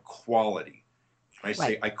about quality. And I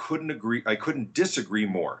say, I couldn't disagree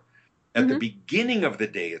more. At the beginning of the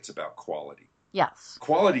day, it's about quality. Yes.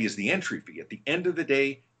 Quality is the entry fee. At the end of the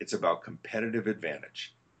day, it's about competitive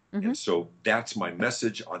advantage. And so that's my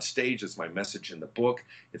message on stage. It's my message in the book.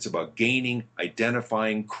 It's about gaining,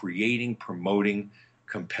 identifying, creating, promoting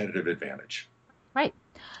competitive advantage. Right.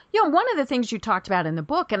 One of the things you talked about in the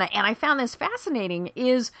book, and I found this fascinating,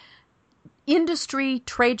 is industry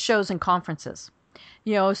trade shows and conferences.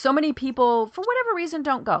 So many people, for whatever reason,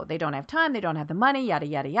 don't go. They don't have time. They don't have the money, yada,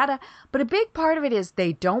 yada, yada. But a big part of it is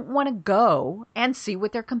they don't want to go and see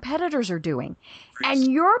what their competitors are doing.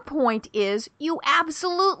 And your point is you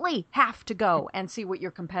absolutely have to go and see what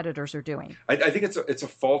your competitors are doing. I think it's a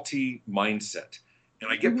faulty mindset.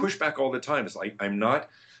 And I get pushback all the time. It's like, I'm not,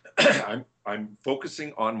 I'm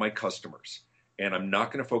focusing on my customers. And I'm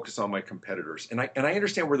not going to focus on my competitors. And I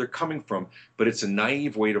understand where they're coming from, but it's a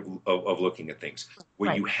naive way of looking at things.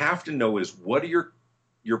 What you have to know is, what are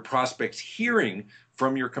your prospects hearing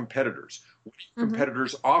from your competitors? What are your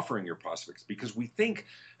competitors offering your prospects? Because we think,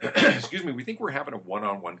 we think we're having a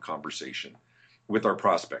one-on-one conversation with our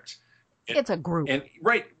prospects. It's a group. And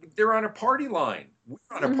they're on a party line. We're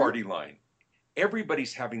on a party line.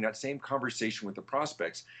 Everybody's having that same conversation with the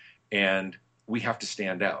prospects, and we have to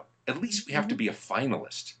stand out. At least we have to be a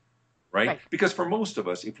finalist, right? Because for most of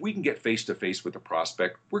us, if we can get face-to-face with a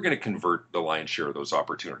prospect, we're going to convert the lion's share of those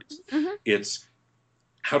opportunities. It's,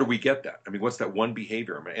 how do we get that? I mean, what's that one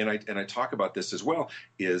behavior? And I talk about this as well,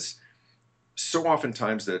 is so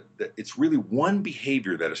oftentimes that it's really one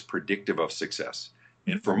behavior that is predictive of success.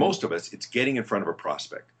 And for most of us, it's getting in front of a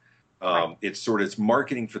prospect. It's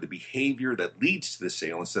marketing for the behavior that leads to the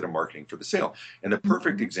sale instead of marketing for the sale. And the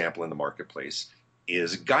perfect example in the marketplace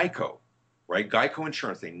is Geico, right? Geico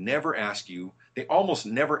Insurance. They almost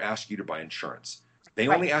never ask you to buy insurance. They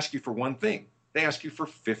only ask you for one thing. They ask you for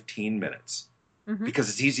 15 minutes because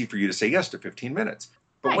it's easy for you to say yes to 15 minutes.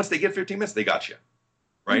 But once they get 15 minutes, they got you,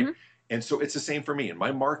 right? And so it's the same for me in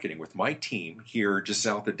my marketing with my team here just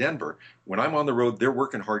south of Denver. When I'm on the road, they're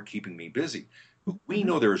working hard keeping me busy. But we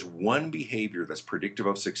know there's one behavior that's predictive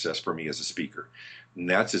of success for me as a speaker. And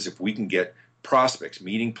that's as if we can get prospects,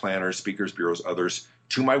 meeting planners, speakers, bureaus, others,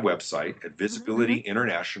 to my website at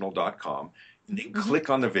visibilityinternational.com, and they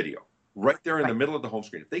click on the video right there in the middle of the home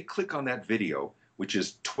screen. If they click on that video, which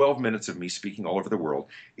is 12 minutes of me speaking all over the world,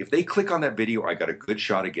 if they click on that video, I got a good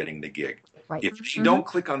shot at getting the gig. Right. If they don't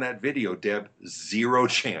click on that video, Deb, zero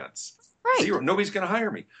chance. Right. Zero. Nobody's going to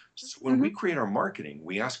hire me. So when we create our marketing,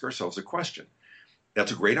 we ask ourselves a question.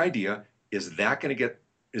 That's a great idea. Is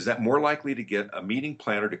that more likely to get a meeting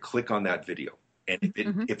planner to click on that video? And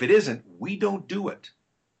if it isn't, we don't do it.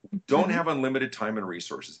 We don't have unlimited time and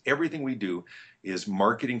resources. Everything we do is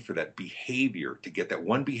marketing for that behavior, to get that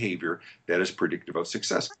one behavior that is predictive of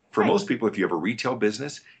success. For most people, if you have a retail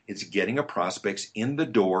business, it's getting a prospects in the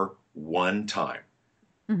door one time,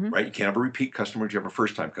 right? You can't have a repeat customer. You have a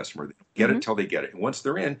first-time customer. They get it till they get it. And once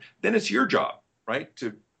they're in, then it's your job, right,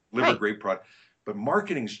 to deliver a great product. But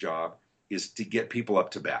marketing's job is to get people up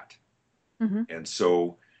to bat. And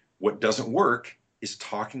so what doesn't work is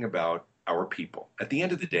talking about our people. At the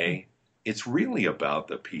end of the day, it's really about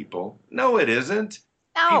the people. No, it isn't.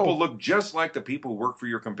 No. People look just like the people who work for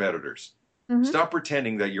your competitors. Stop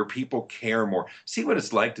pretending that your people care more. See what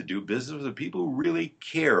it's like to do business with people who really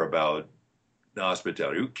care about the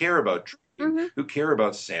hospitality, who care about treating, who care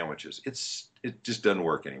about sandwiches. It just doesn't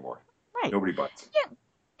work anymore. Right. Nobody buys it. Yeah.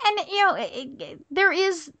 And there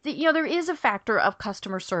is a factor of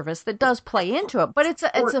customer service that does play into it, but it's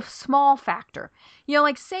a small factor.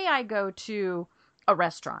 Like say I go to a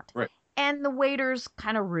restaurant and the waiter's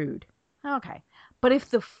kind of rude. Okay. But if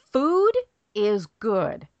the food is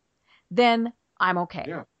good, then I'm okay.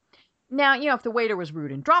 Yeah. Now, if the waiter was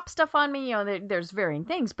rude and dropped stuff on me, there's varying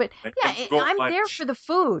things. But I'm there for the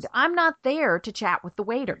food. I'm not there to chat with the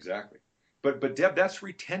waiter. Exactly. But Deb, that's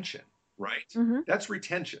retention, right? That's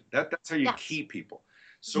retention. That's how you keep people.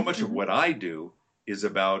 So much of what I do is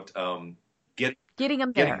about getting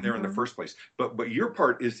them there in the first place. But your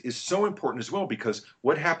part is so important as well, because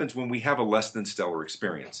what happens when we have a less than stellar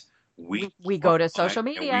experience? We go to social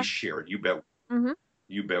media and we share it. You bet.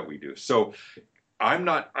 You bet we do. So I'm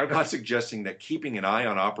not suggesting that keeping an eye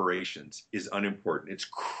on operations is unimportant. It's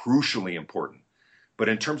crucially important. But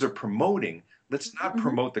in terms of promoting, let's not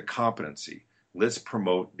promote the competency. Let's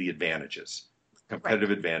promote the advantages,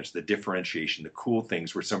 competitive advantage, the differentiation, the cool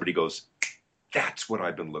things where somebody goes, that's what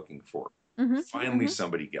I've been looking for. Finally,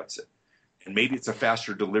 somebody gets it. And maybe it's a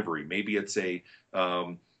faster delivery. Maybe it's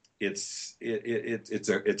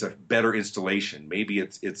it's a better installation. Maybe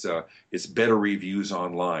it's better reviews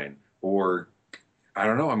online, or I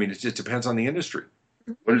don't know. I mean, it just depends on the industry.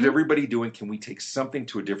 What is everybody doing? Can we take something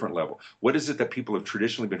to a different level? What is it that people have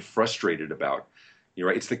traditionally been frustrated about?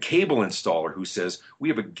 Right? It's the cable installer who says, we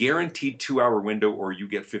have a guaranteed 2-hour window or you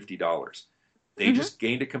get $50. They just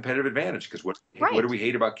gained a competitive advantage, because what do we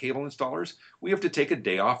hate about cable installers? We have to take a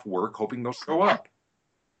day off work hoping they'll show up.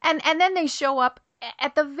 And then they show up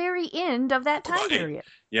at the very end of that time period.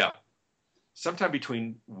 Yeah. Sometime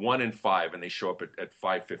between 1 and 5, and they show up at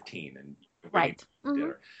 5:15 and waiting for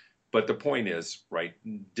dinner. But the point is, right,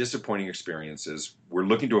 disappointing experiences, we're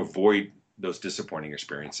looking to avoid those disappointing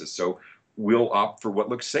experiences. So we'll opt for what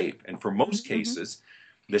looks safe. And for most cases,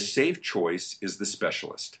 the safe choice is the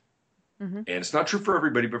specialist. And it's not true for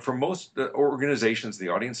everybody, but for most organizations, the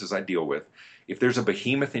audiences I deal with, if there's a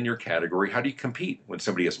behemoth in your category, how do you compete when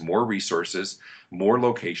somebody has more resources, more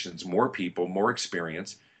locations, more people, more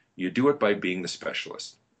experience? You do it by being the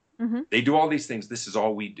specialist. They do all these things. This is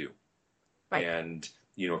all we do. Right. And,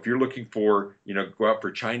 if you're looking for, go out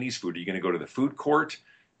for Chinese food, are you going to go to the food court,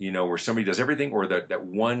 where somebody does everything, or that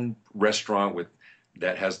one restaurant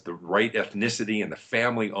that has the right ethnicity and the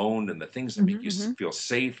family owned and the things that make you feel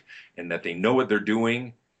safe and that they know what they're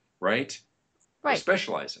doing, right? They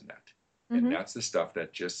specialize in that. And that's the stuff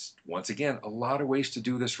that just, once again, a lot of ways to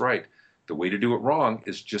do this right. The way to do it wrong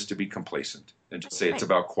is just to be complacent and just say it's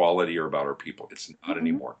about quality or about our people. It's not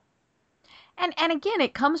anymore. And again,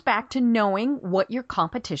 it comes back to knowing what your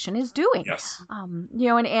competition is doing. Yes.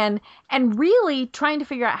 And really trying to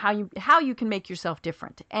figure out how you can make yourself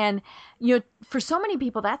different. And for so many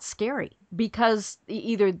people, that's scary, because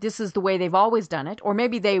either this is the way they've always done it, or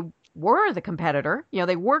maybe they were the competitor.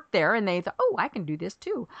 They worked there and they thought, oh, I can do this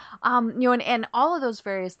too. And all of those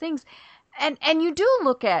various things. And you do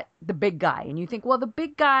look at the big guy and you think, well, the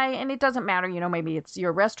big guy, and it doesn't matter, maybe it's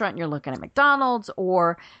your restaurant and you're looking at McDonald's,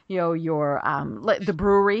 or, your, the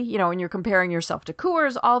brewery, and you're comparing yourself to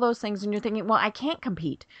Coors, all those things. And you're thinking, well, I can't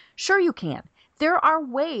compete. Sure you can. There are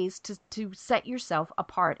ways to set yourself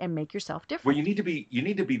apart and make yourself different. Well, you need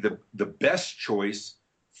to be the best choice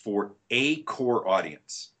for a core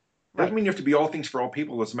audience. Doesn't mean you have to be all things for all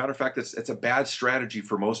people. As a matter of fact, it's a bad strategy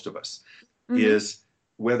for most of us, is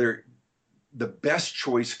whether the best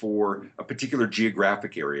choice for a particular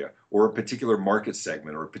geographic area or a particular market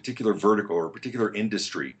segment or a particular vertical or a particular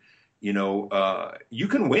industry, you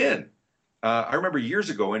can win. I remember years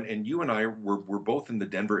ago, and you and I were both in the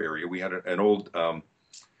Denver area. We had an old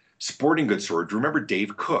sporting goods stores. Remember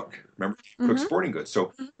Dave Cook? Remember Dave Cook Sporting Goods?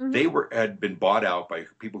 So they had been bought out by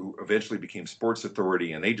people who eventually became Sports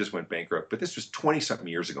Authority, and they just went bankrupt. But this was 20-something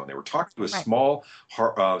years ago, and they were talking to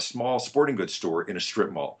a small sporting goods store in a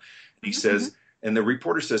strip mall. And he says, and the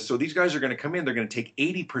reporter says, so these guys are going to come in, they're going to take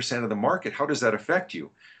 80% of the market. How does that affect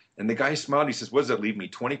you? And the guy smiled. He says, what does that leave me,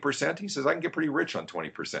 20%? He says, I can get pretty rich on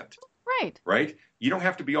 20%. Right? You don't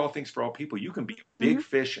have to be all things for all people. You can be a big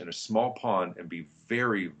fish in a small pond and be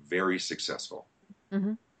very, very successful.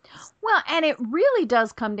 Well, and it really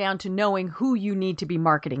does come down to knowing who you need to be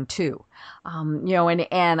marketing to.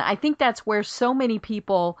 And I think that's where so many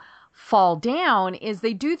people fall down is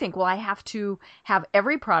they do think, well, I have to have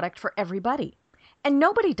every product for everybody. And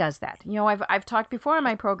nobody does that. I've talked before on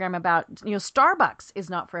my program about, Starbucks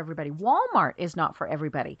is not for everybody. Walmart is not for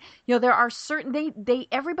everybody. There are certain,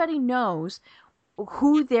 everybody knows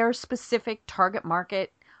who their specific target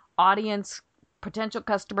market, audience, potential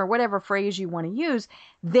customer, whatever phrase you want to use,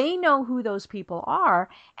 they know who those people are.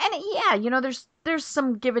 And there's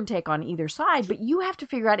some give and take on either side, but you have to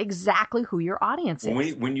figure out exactly who your audience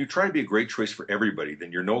is. When you try to be a great choice for everybody,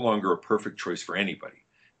 then you're no longer a perfect choice for anybody.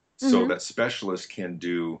 So that specialist can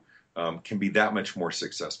be that much more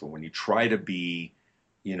successful. When you try to be,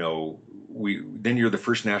 then you're the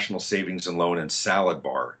First National Savings and Loan and salad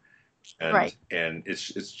bar, and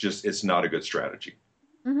it's not a good strategy.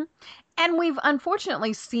 And we've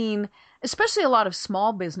unfortunately seen, especially a lot of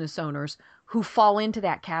small business owners who fall into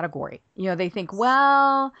that category. They think,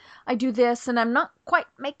 well, I do this and I'm not quite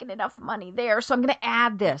making enough money there, so I'm going to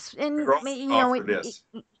add this. And this.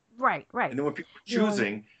 Right. And then when people are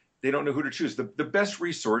choosing, they don't know who to choose. The best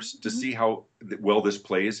resource to see how well this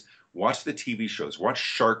plays, watch the TV shows, watch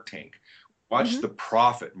Shark Tank, watch The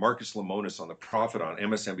Profit, Marcus Lemonis on The Profit on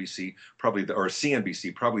MSNBC, or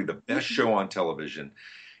CNBC, probably the best show on television.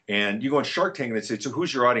 And you go on Shark Tank and they say, so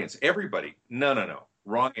who's your audience? Everybody. No.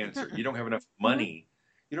 Wrong answer. You don't have enough money.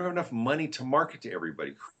 You don't have enough money to market to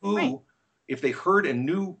everybody. Who, if they heard and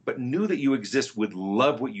knew that you exist, would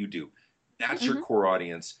love what you do. That's your core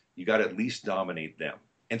audience. You got to at least dominate them.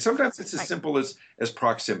 And sometimes it's as simple as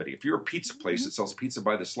proximity. If you're a pizza place that sells pizza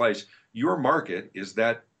by the slice, your market is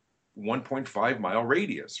that 1.5 mile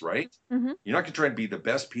radius, right? You're not going to try and be the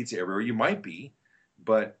best pizza everywhere. You might be,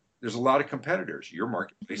 but there's a lot of competitors. Your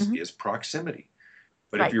marketplace is proximity.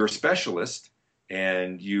 But if you're a specialist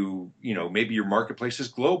and maybe your marketplace is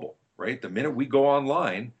global, right? The minute we go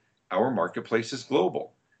online, our marketplace is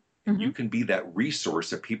global. And you can be that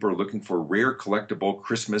resource that people are looking for, rare collectible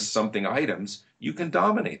Christmas something items. You can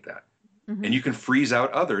dominate that. And you can freeze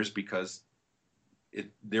out others because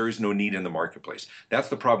there is no need in the marketplace. That's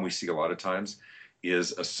the problem we see a lot of times,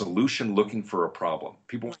 is a solution looking for a problem.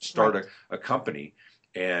 People want to start a company,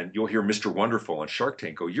 and you'll hear Mr. Wonderful on Shark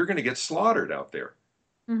Tank go, you're going to get slaughtered out there.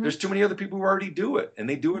 There's too many other people who already do it, and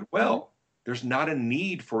they do it well. There's not a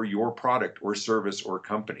need for your product or service or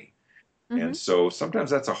company. And so sometimes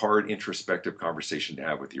that's a hard introspective conversation to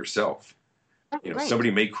have with yourself. Somebody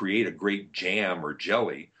may create a great jam or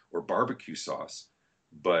jelly or barbecue sauce,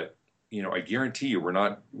 but I guarantee you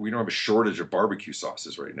we don't have a shortage of barbecue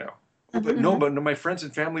sauces right now. But my friends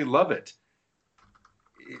and family love it.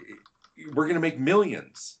 We're going to make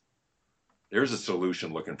millions. There's a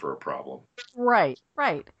solution looking for a problem. Right.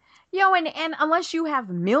 And unless you have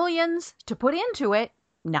millions to put into it,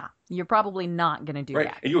 you're probably not going to do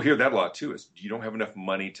that. And you'll hear that a lot too, is you don't have enough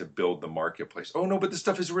money to build the marketplace. Oh no, but this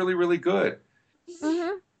stuff is really, really good.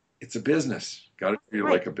 It's a business. Got to treat it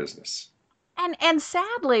like a business. And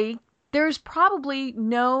sadly, there's probably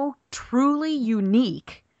no truly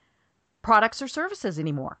unique products or services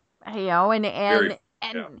anymore. It's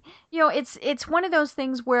one of those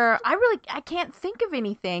things where I can't think of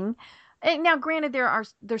anything. And now, granted,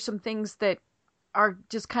 there's some things that are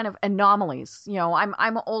just kind of anomalies.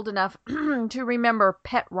 I'm old enough to remember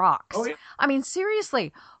pet rocks. Oh, yeah. I mean,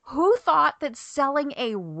 seriously, who thought that selling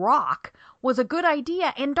a rock was a good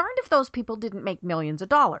idea? And darned if those people didn't make millions of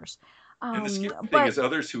dollars. And the scary thing is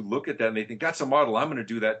others who look at that and they think, that's a model, I'm going to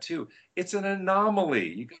do that too. It's an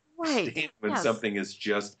anomaly. You can understand when something is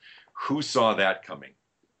just, who saw that coming,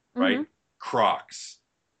 right? Crocs,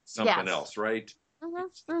 something else, right?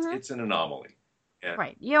 It's an anomaly. Yeah.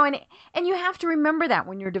 Right. And you have to remember that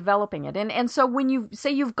when you're developing it. And so when you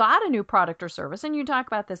say you've got a new product or service, and you talk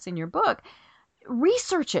about this in your book,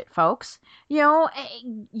 research it, folks. You're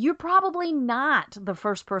probably not the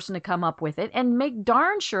first person to come up with it, and make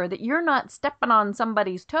darn sure that you're not stepping on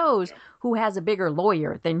somebody's toes who has a bigger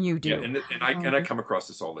lawyer than you do. Yeah, and I come across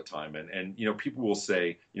this all the time. And people will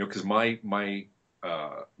say, because my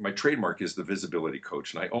trademark is the visibility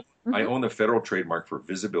coach, and I own the federal trademark for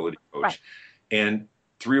visibility coach. Right. And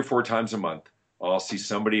 3 or 4 times a month, I'll see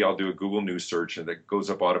somebody, I'll do a Google News search and that goes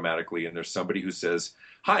up automatically. And there's somebody who says,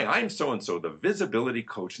 "Hi, I'm so-and-so, the visibility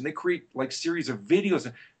coach." And they create like series of videos.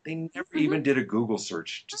 And they never even did a Google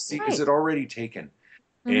search to see, is it already taken?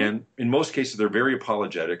 And in most cases, they're very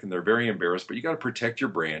apologetic and they're very embarrassed, but you got to protect your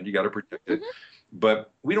brand. You got to protect it.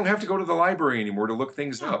 But we don't have to go to the library anymore to look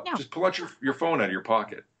things up. No. Just pull out your phone out of your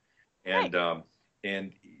pocket.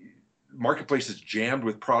 And marketplace is jammed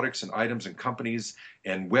with products and items and companies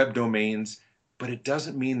and web domains, but it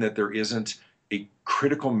doesn't mean that there isn't a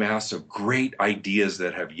critical mass of great ideas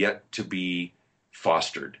that have yet to be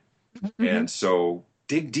fostered. And so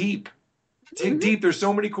dig deep. Dig deep. There's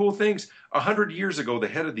so many cool things. 100 years ago, the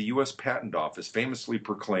head of the U.S. Patent Office famously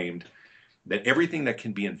proclaimed that everything that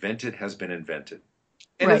can be invented has been invented.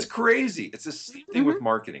 And it's crazy. It's the same thing with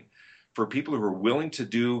marketing. For people who are willing to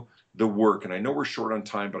do the work, and I know we're short on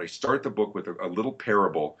time, but I start the book with a little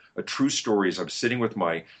parable, a true story, as I'm sitting with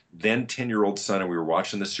my then 10-year-old son and we were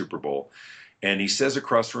watching the Super Bowl. And he says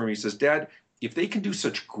across the room, he says, "Dad, if they can do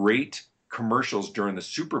such great commercials during the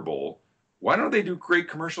Super Bowl, why don't they do great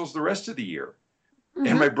commercials the rest of the year?"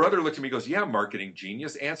 And my brother looked at me and goes, "Yeah, marketing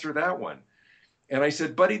genius, answer that one." And I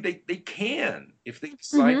said, "Buddy, they can if they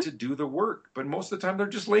decide to do the work. But most of the time they're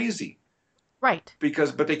just lazy." Right.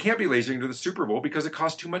 But they can't be lazy into the Super Bowl because it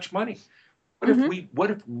costs too much money.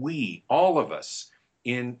 What if we, all of us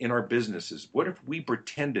in our businesses, what if we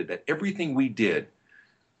pretended that everything we did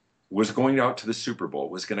was going out to the Super Bowl,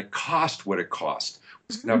 was going to cost what it cost,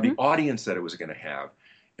 was going to have the audience that it was going to have,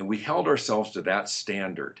 and we held ourselves to that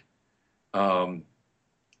standard?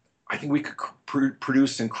 I think we could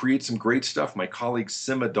produce and create some great stuff. My colleague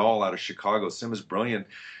Sima Dahl out of Chicago, Sima's brilliant,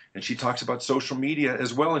 and she talks about social media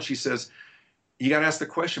as well, and she says, you got to ask the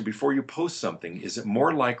question before you post something, is it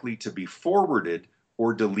more likely to be forwarded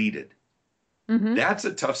or deleted? That's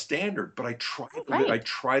a tough standard, but I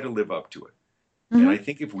try to live up to it. And I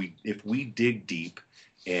think if we dig deep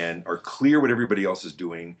and are clear what everybody else is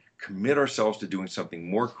doing, commit ourselves to doing something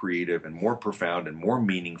more creative and more profound and more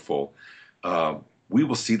meaningful, we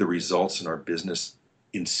will see the results in our business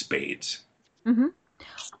in spades.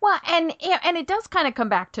 Well, and it does kind of come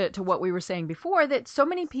back to what we were saying before, that so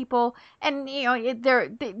many people, and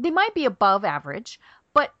they might be above average,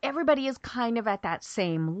 but everybody is kind of at that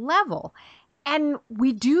same level. And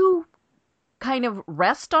we do kind of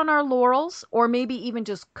rest on our laurels or maybe even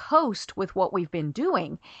just coast with what we've been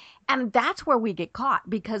doing. And that's where we get caught,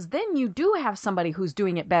 because then you do have somebody who's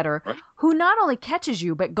doing it better, who not only catches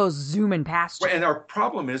you, but goes zooming past you. And our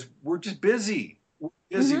problem is we're just busy.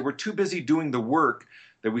 We're too busy doing the work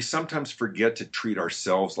that we sometimes forget to treat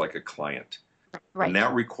ourselves like a client. And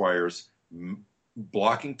that requires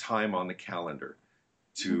blocking time on the calendar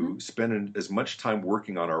to spend as much time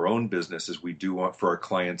working on our own business as we do for our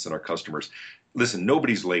clients and our customers. Listen,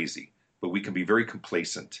 nobody's lazy, but we can be very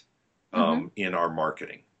complacent in our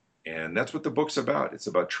marketing. And that's what the book's about. It's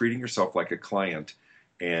about treating yourself like a client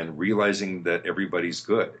and realizing that everybody's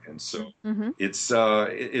good. And so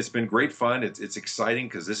it's been great fun. It's exciting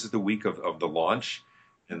because this is the week of the launch.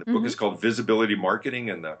 And the book is called Visibility Marketing,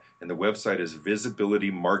 and the website is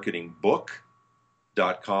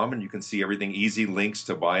visibilitymarketingbook.com, and you can see everything, easy links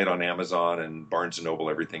to buy it on Amazon and Barnes & Noble,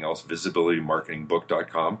 everything else,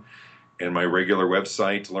 visibilitymarketingbook.com. And my regular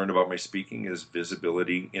website to learn about my speaking is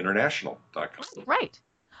visibilityinternational.com. Right.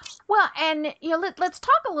 Well, and let's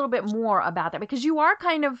talk a little bit more about that, because you are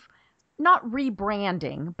kind of not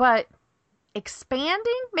rebranding, but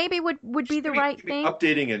expanding maybe would be the right thing.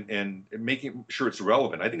 Updating and making sure it's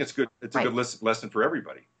relevant. I think it's good. It's a good lesson for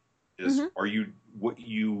everybody. Is are you, what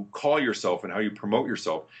you call yourself and how you promote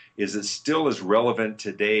yourself, is it still as relevant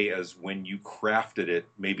today as when you crafted it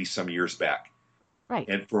maybe some years back? Right.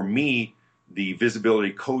 And for me, the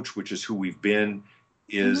visibility coach, which is who we've been,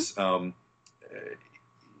 is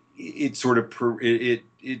it sort of it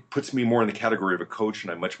puts me more in the category of a coach,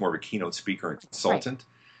 and I'm much more of a keynote speaker and consultant. Right.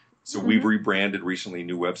 So we've rebranded recently,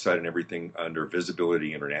 new website and everything under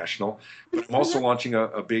Visibility International. But I'm also launching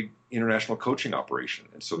a big international coaching operation.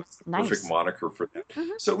 And so that's the perfect moniker for that.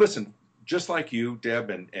 So listen, just like you,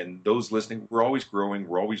 Deb, and those listening, we're always growing.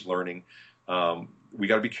 We're always learning. We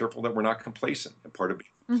got to be careful that we're not complacent. And part of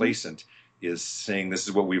being complacent is saying this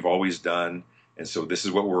is what we've always done. And so this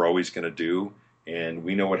is what we're always going to do. And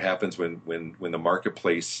we know what happens when the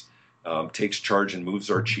marketplace takes charge and moves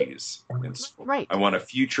our cheese. And so I want to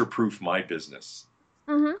future-proof my business.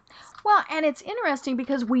 Well, and it's interesting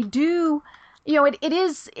because we do,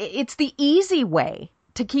 it's the easy way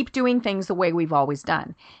to keep doing things the way we've always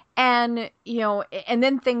done. And, and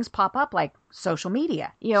then things pop up like social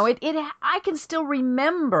media. I can still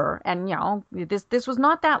remember, and, this was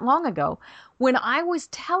not that long ago, when I was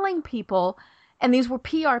telling people, and these were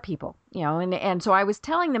PR people, and so I was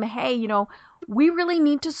telling them, hey, we really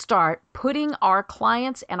need to start putting our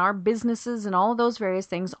clients and our businesses and all of those various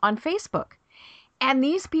things on Facebook. And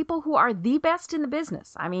these people who are the best in the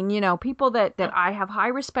business, I mean, people that I have high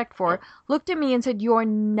respect for, looked at me and said, you're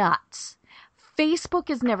nuts. Facebook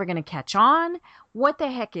is never going to catch on. What the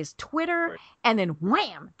heck is Twitter? Right. And then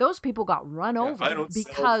wham, those people got run over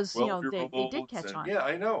because, they did catch on. Yeah,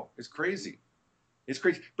 I know. It's crazy. It's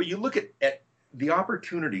crazy. But you look at the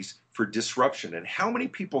opportunities for disruption and how many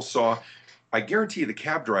people saw, I guarantee you the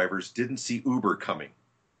cab drivers didn't see Uber coming.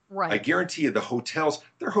 Right. I guarantee you the hotels,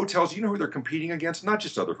 their hotels, you know who they're competing against? Not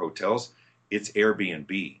just other hotels. It's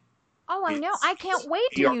Airbnb. Oh, I know. I can't wait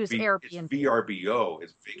to use Airbnb. It's VRBO.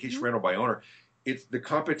 It's vacation rental by owner. It's the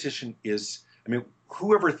competition is, I mean,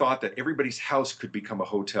 whoever thought that everybody's house could become a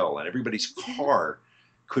hotel and everybody's car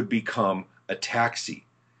could become a taxi?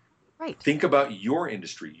 Right. Think about your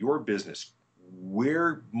industry, your business.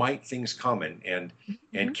 Where might things come and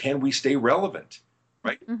can we stay relevant?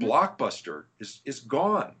 Right? Blockbuster is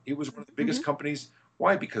gone. It was one of the biggest companies.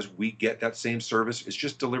 Why? Because we get that same service. It's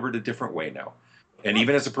just delivered a different way now. And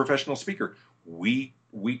even as a professional speaker, we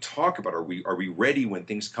talk about are we ready when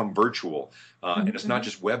things come virtual? And it's not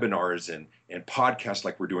just webinars and podcasts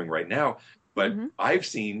like we're doing right now, but I've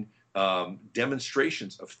seen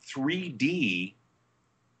demonstrations of 3D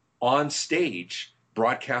on stage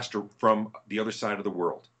broadcast from the other side of the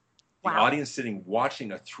world. The audience sitting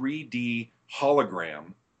watching a 3D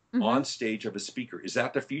hologram on stage of a speaker. Is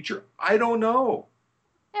that the future? I don't know.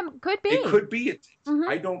 It could be. It could be.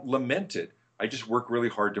 I don't lament it. I just work really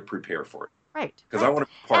hard to prepare for it. Right. Because I want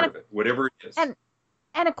to be part of it, whatever it is. And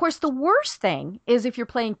of course, the worst thing is if you're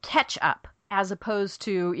playing catch up as opposed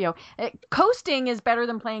to, coasting is better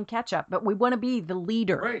than playing catch up, but we want to be the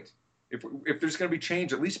leader. Right. If there's going to be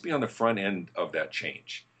change, at least be on the front end of that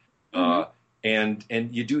change. And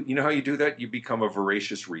you do, you know how you do that? You become a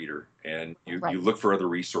voracious reader and you look for other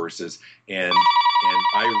resources. And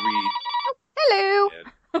I read. Hello.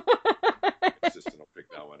 And assistant will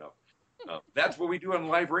pick that one up. That's what we do on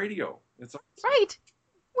live radio. It's awesome. Right.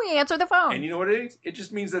 We answer the phone. And you know what it is? It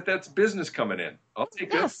just means that's business coming in. I'll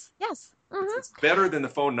take it. Yes. It's better than the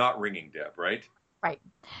phone not ringing, Deb, right? Right.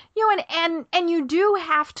 And you do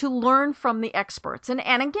have to learn from the experts. And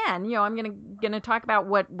again, I'm going to talk about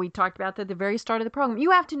what we talked about at the very start of the program.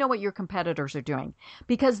 You have to know what your competitors are doing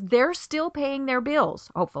because they're still paying their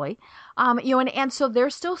bills, hopefully. And so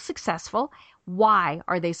they're still successful. Why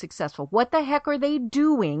are they successful? What the heck are they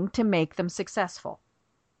doing to make them successful?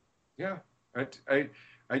 Yeah. I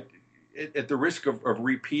at the risk of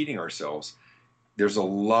repeating ourselves, there's a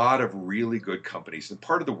lot of really good companies. And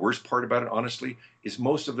part of the worst part about it, honestly, is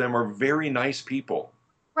most of them are very nice people.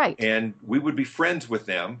 Right. And we would be friends with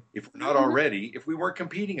them, if we're not already, if we weren't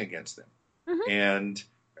competing against them. And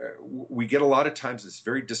we get a lot of times it's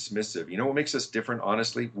very dismissive. You know what makes us different,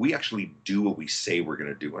 honestly? We actually do what we say we're going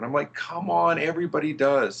to do. And I'm like, come on, everybody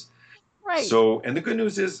does. Right. So, and the good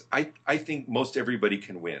news is I think most everybody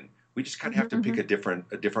can win. We just kind of have to pick a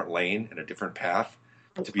different lane and a different path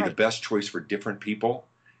to be the best choice for different people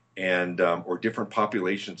and or different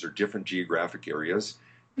populations or different geographic areas.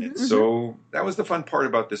 And so that was the fun part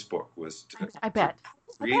about this book was to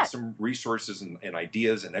create some resources and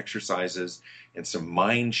ideas and exercises and some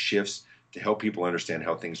mind shifts to help people understand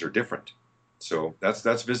how things are different. So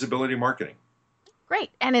that's visibility marketing.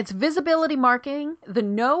 Great. And it's visibility marketing, the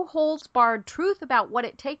no-holds-barred truth about what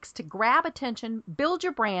it takes to grab attention, build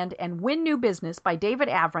your brand, and win new business by David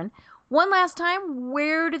Avrin. One last time,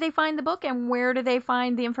 where do they find the book and where do they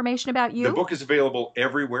find the information about you? The book is available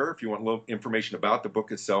everywhere. If you want little information about the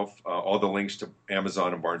book itself, all the links to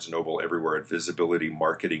Amazon and Barnes & Noble everywhere at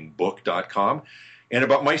visibilitymarketingbook.com. And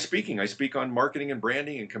about my speaking, I speak on marketing and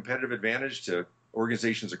branding and competitive advantage to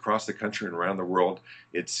organizations across the country and around the world.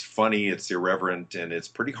 It's funny, it's irreverent, and it's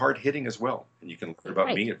pretty hard-hitting as well. And you can learn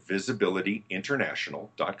about me at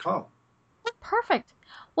visibilityinternational.com. Perfect.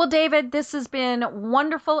 Well, David, this has been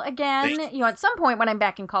wonderful again. At some point when I'm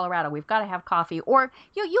back in Colorado, we've got to have coffee. Or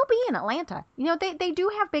you'll be in Atlanta. They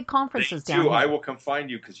do have big conferences down here. I will come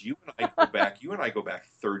find you because you and I go back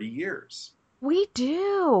 30 years. We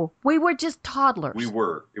do. We were just toddlers. We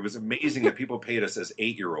were. It was amazing that people paid us as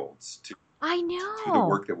 8-year-olds to do the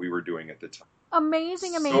work that we were doing at the time.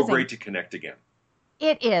 Amazing. So great to connect again.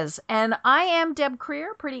 It is. And I am Deb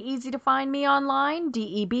Krier. Pretty easy to find me online,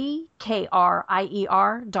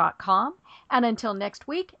 DebKrier.com. And until next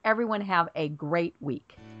week, everyone have a great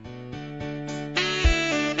week.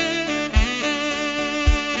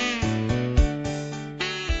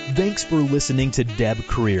 Thanks for listening to Deb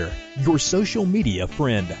Career, your social media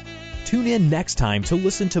friend. Tune in next time to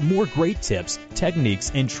listen to more great tips,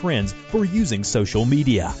 techniques, and trends for using social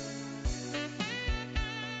media.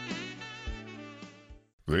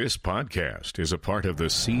 This podcast is a part of the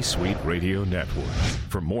C-Suite Radio Network.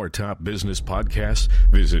 For more top business podcasts,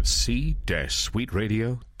 visit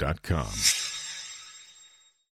c-suiteradio.com.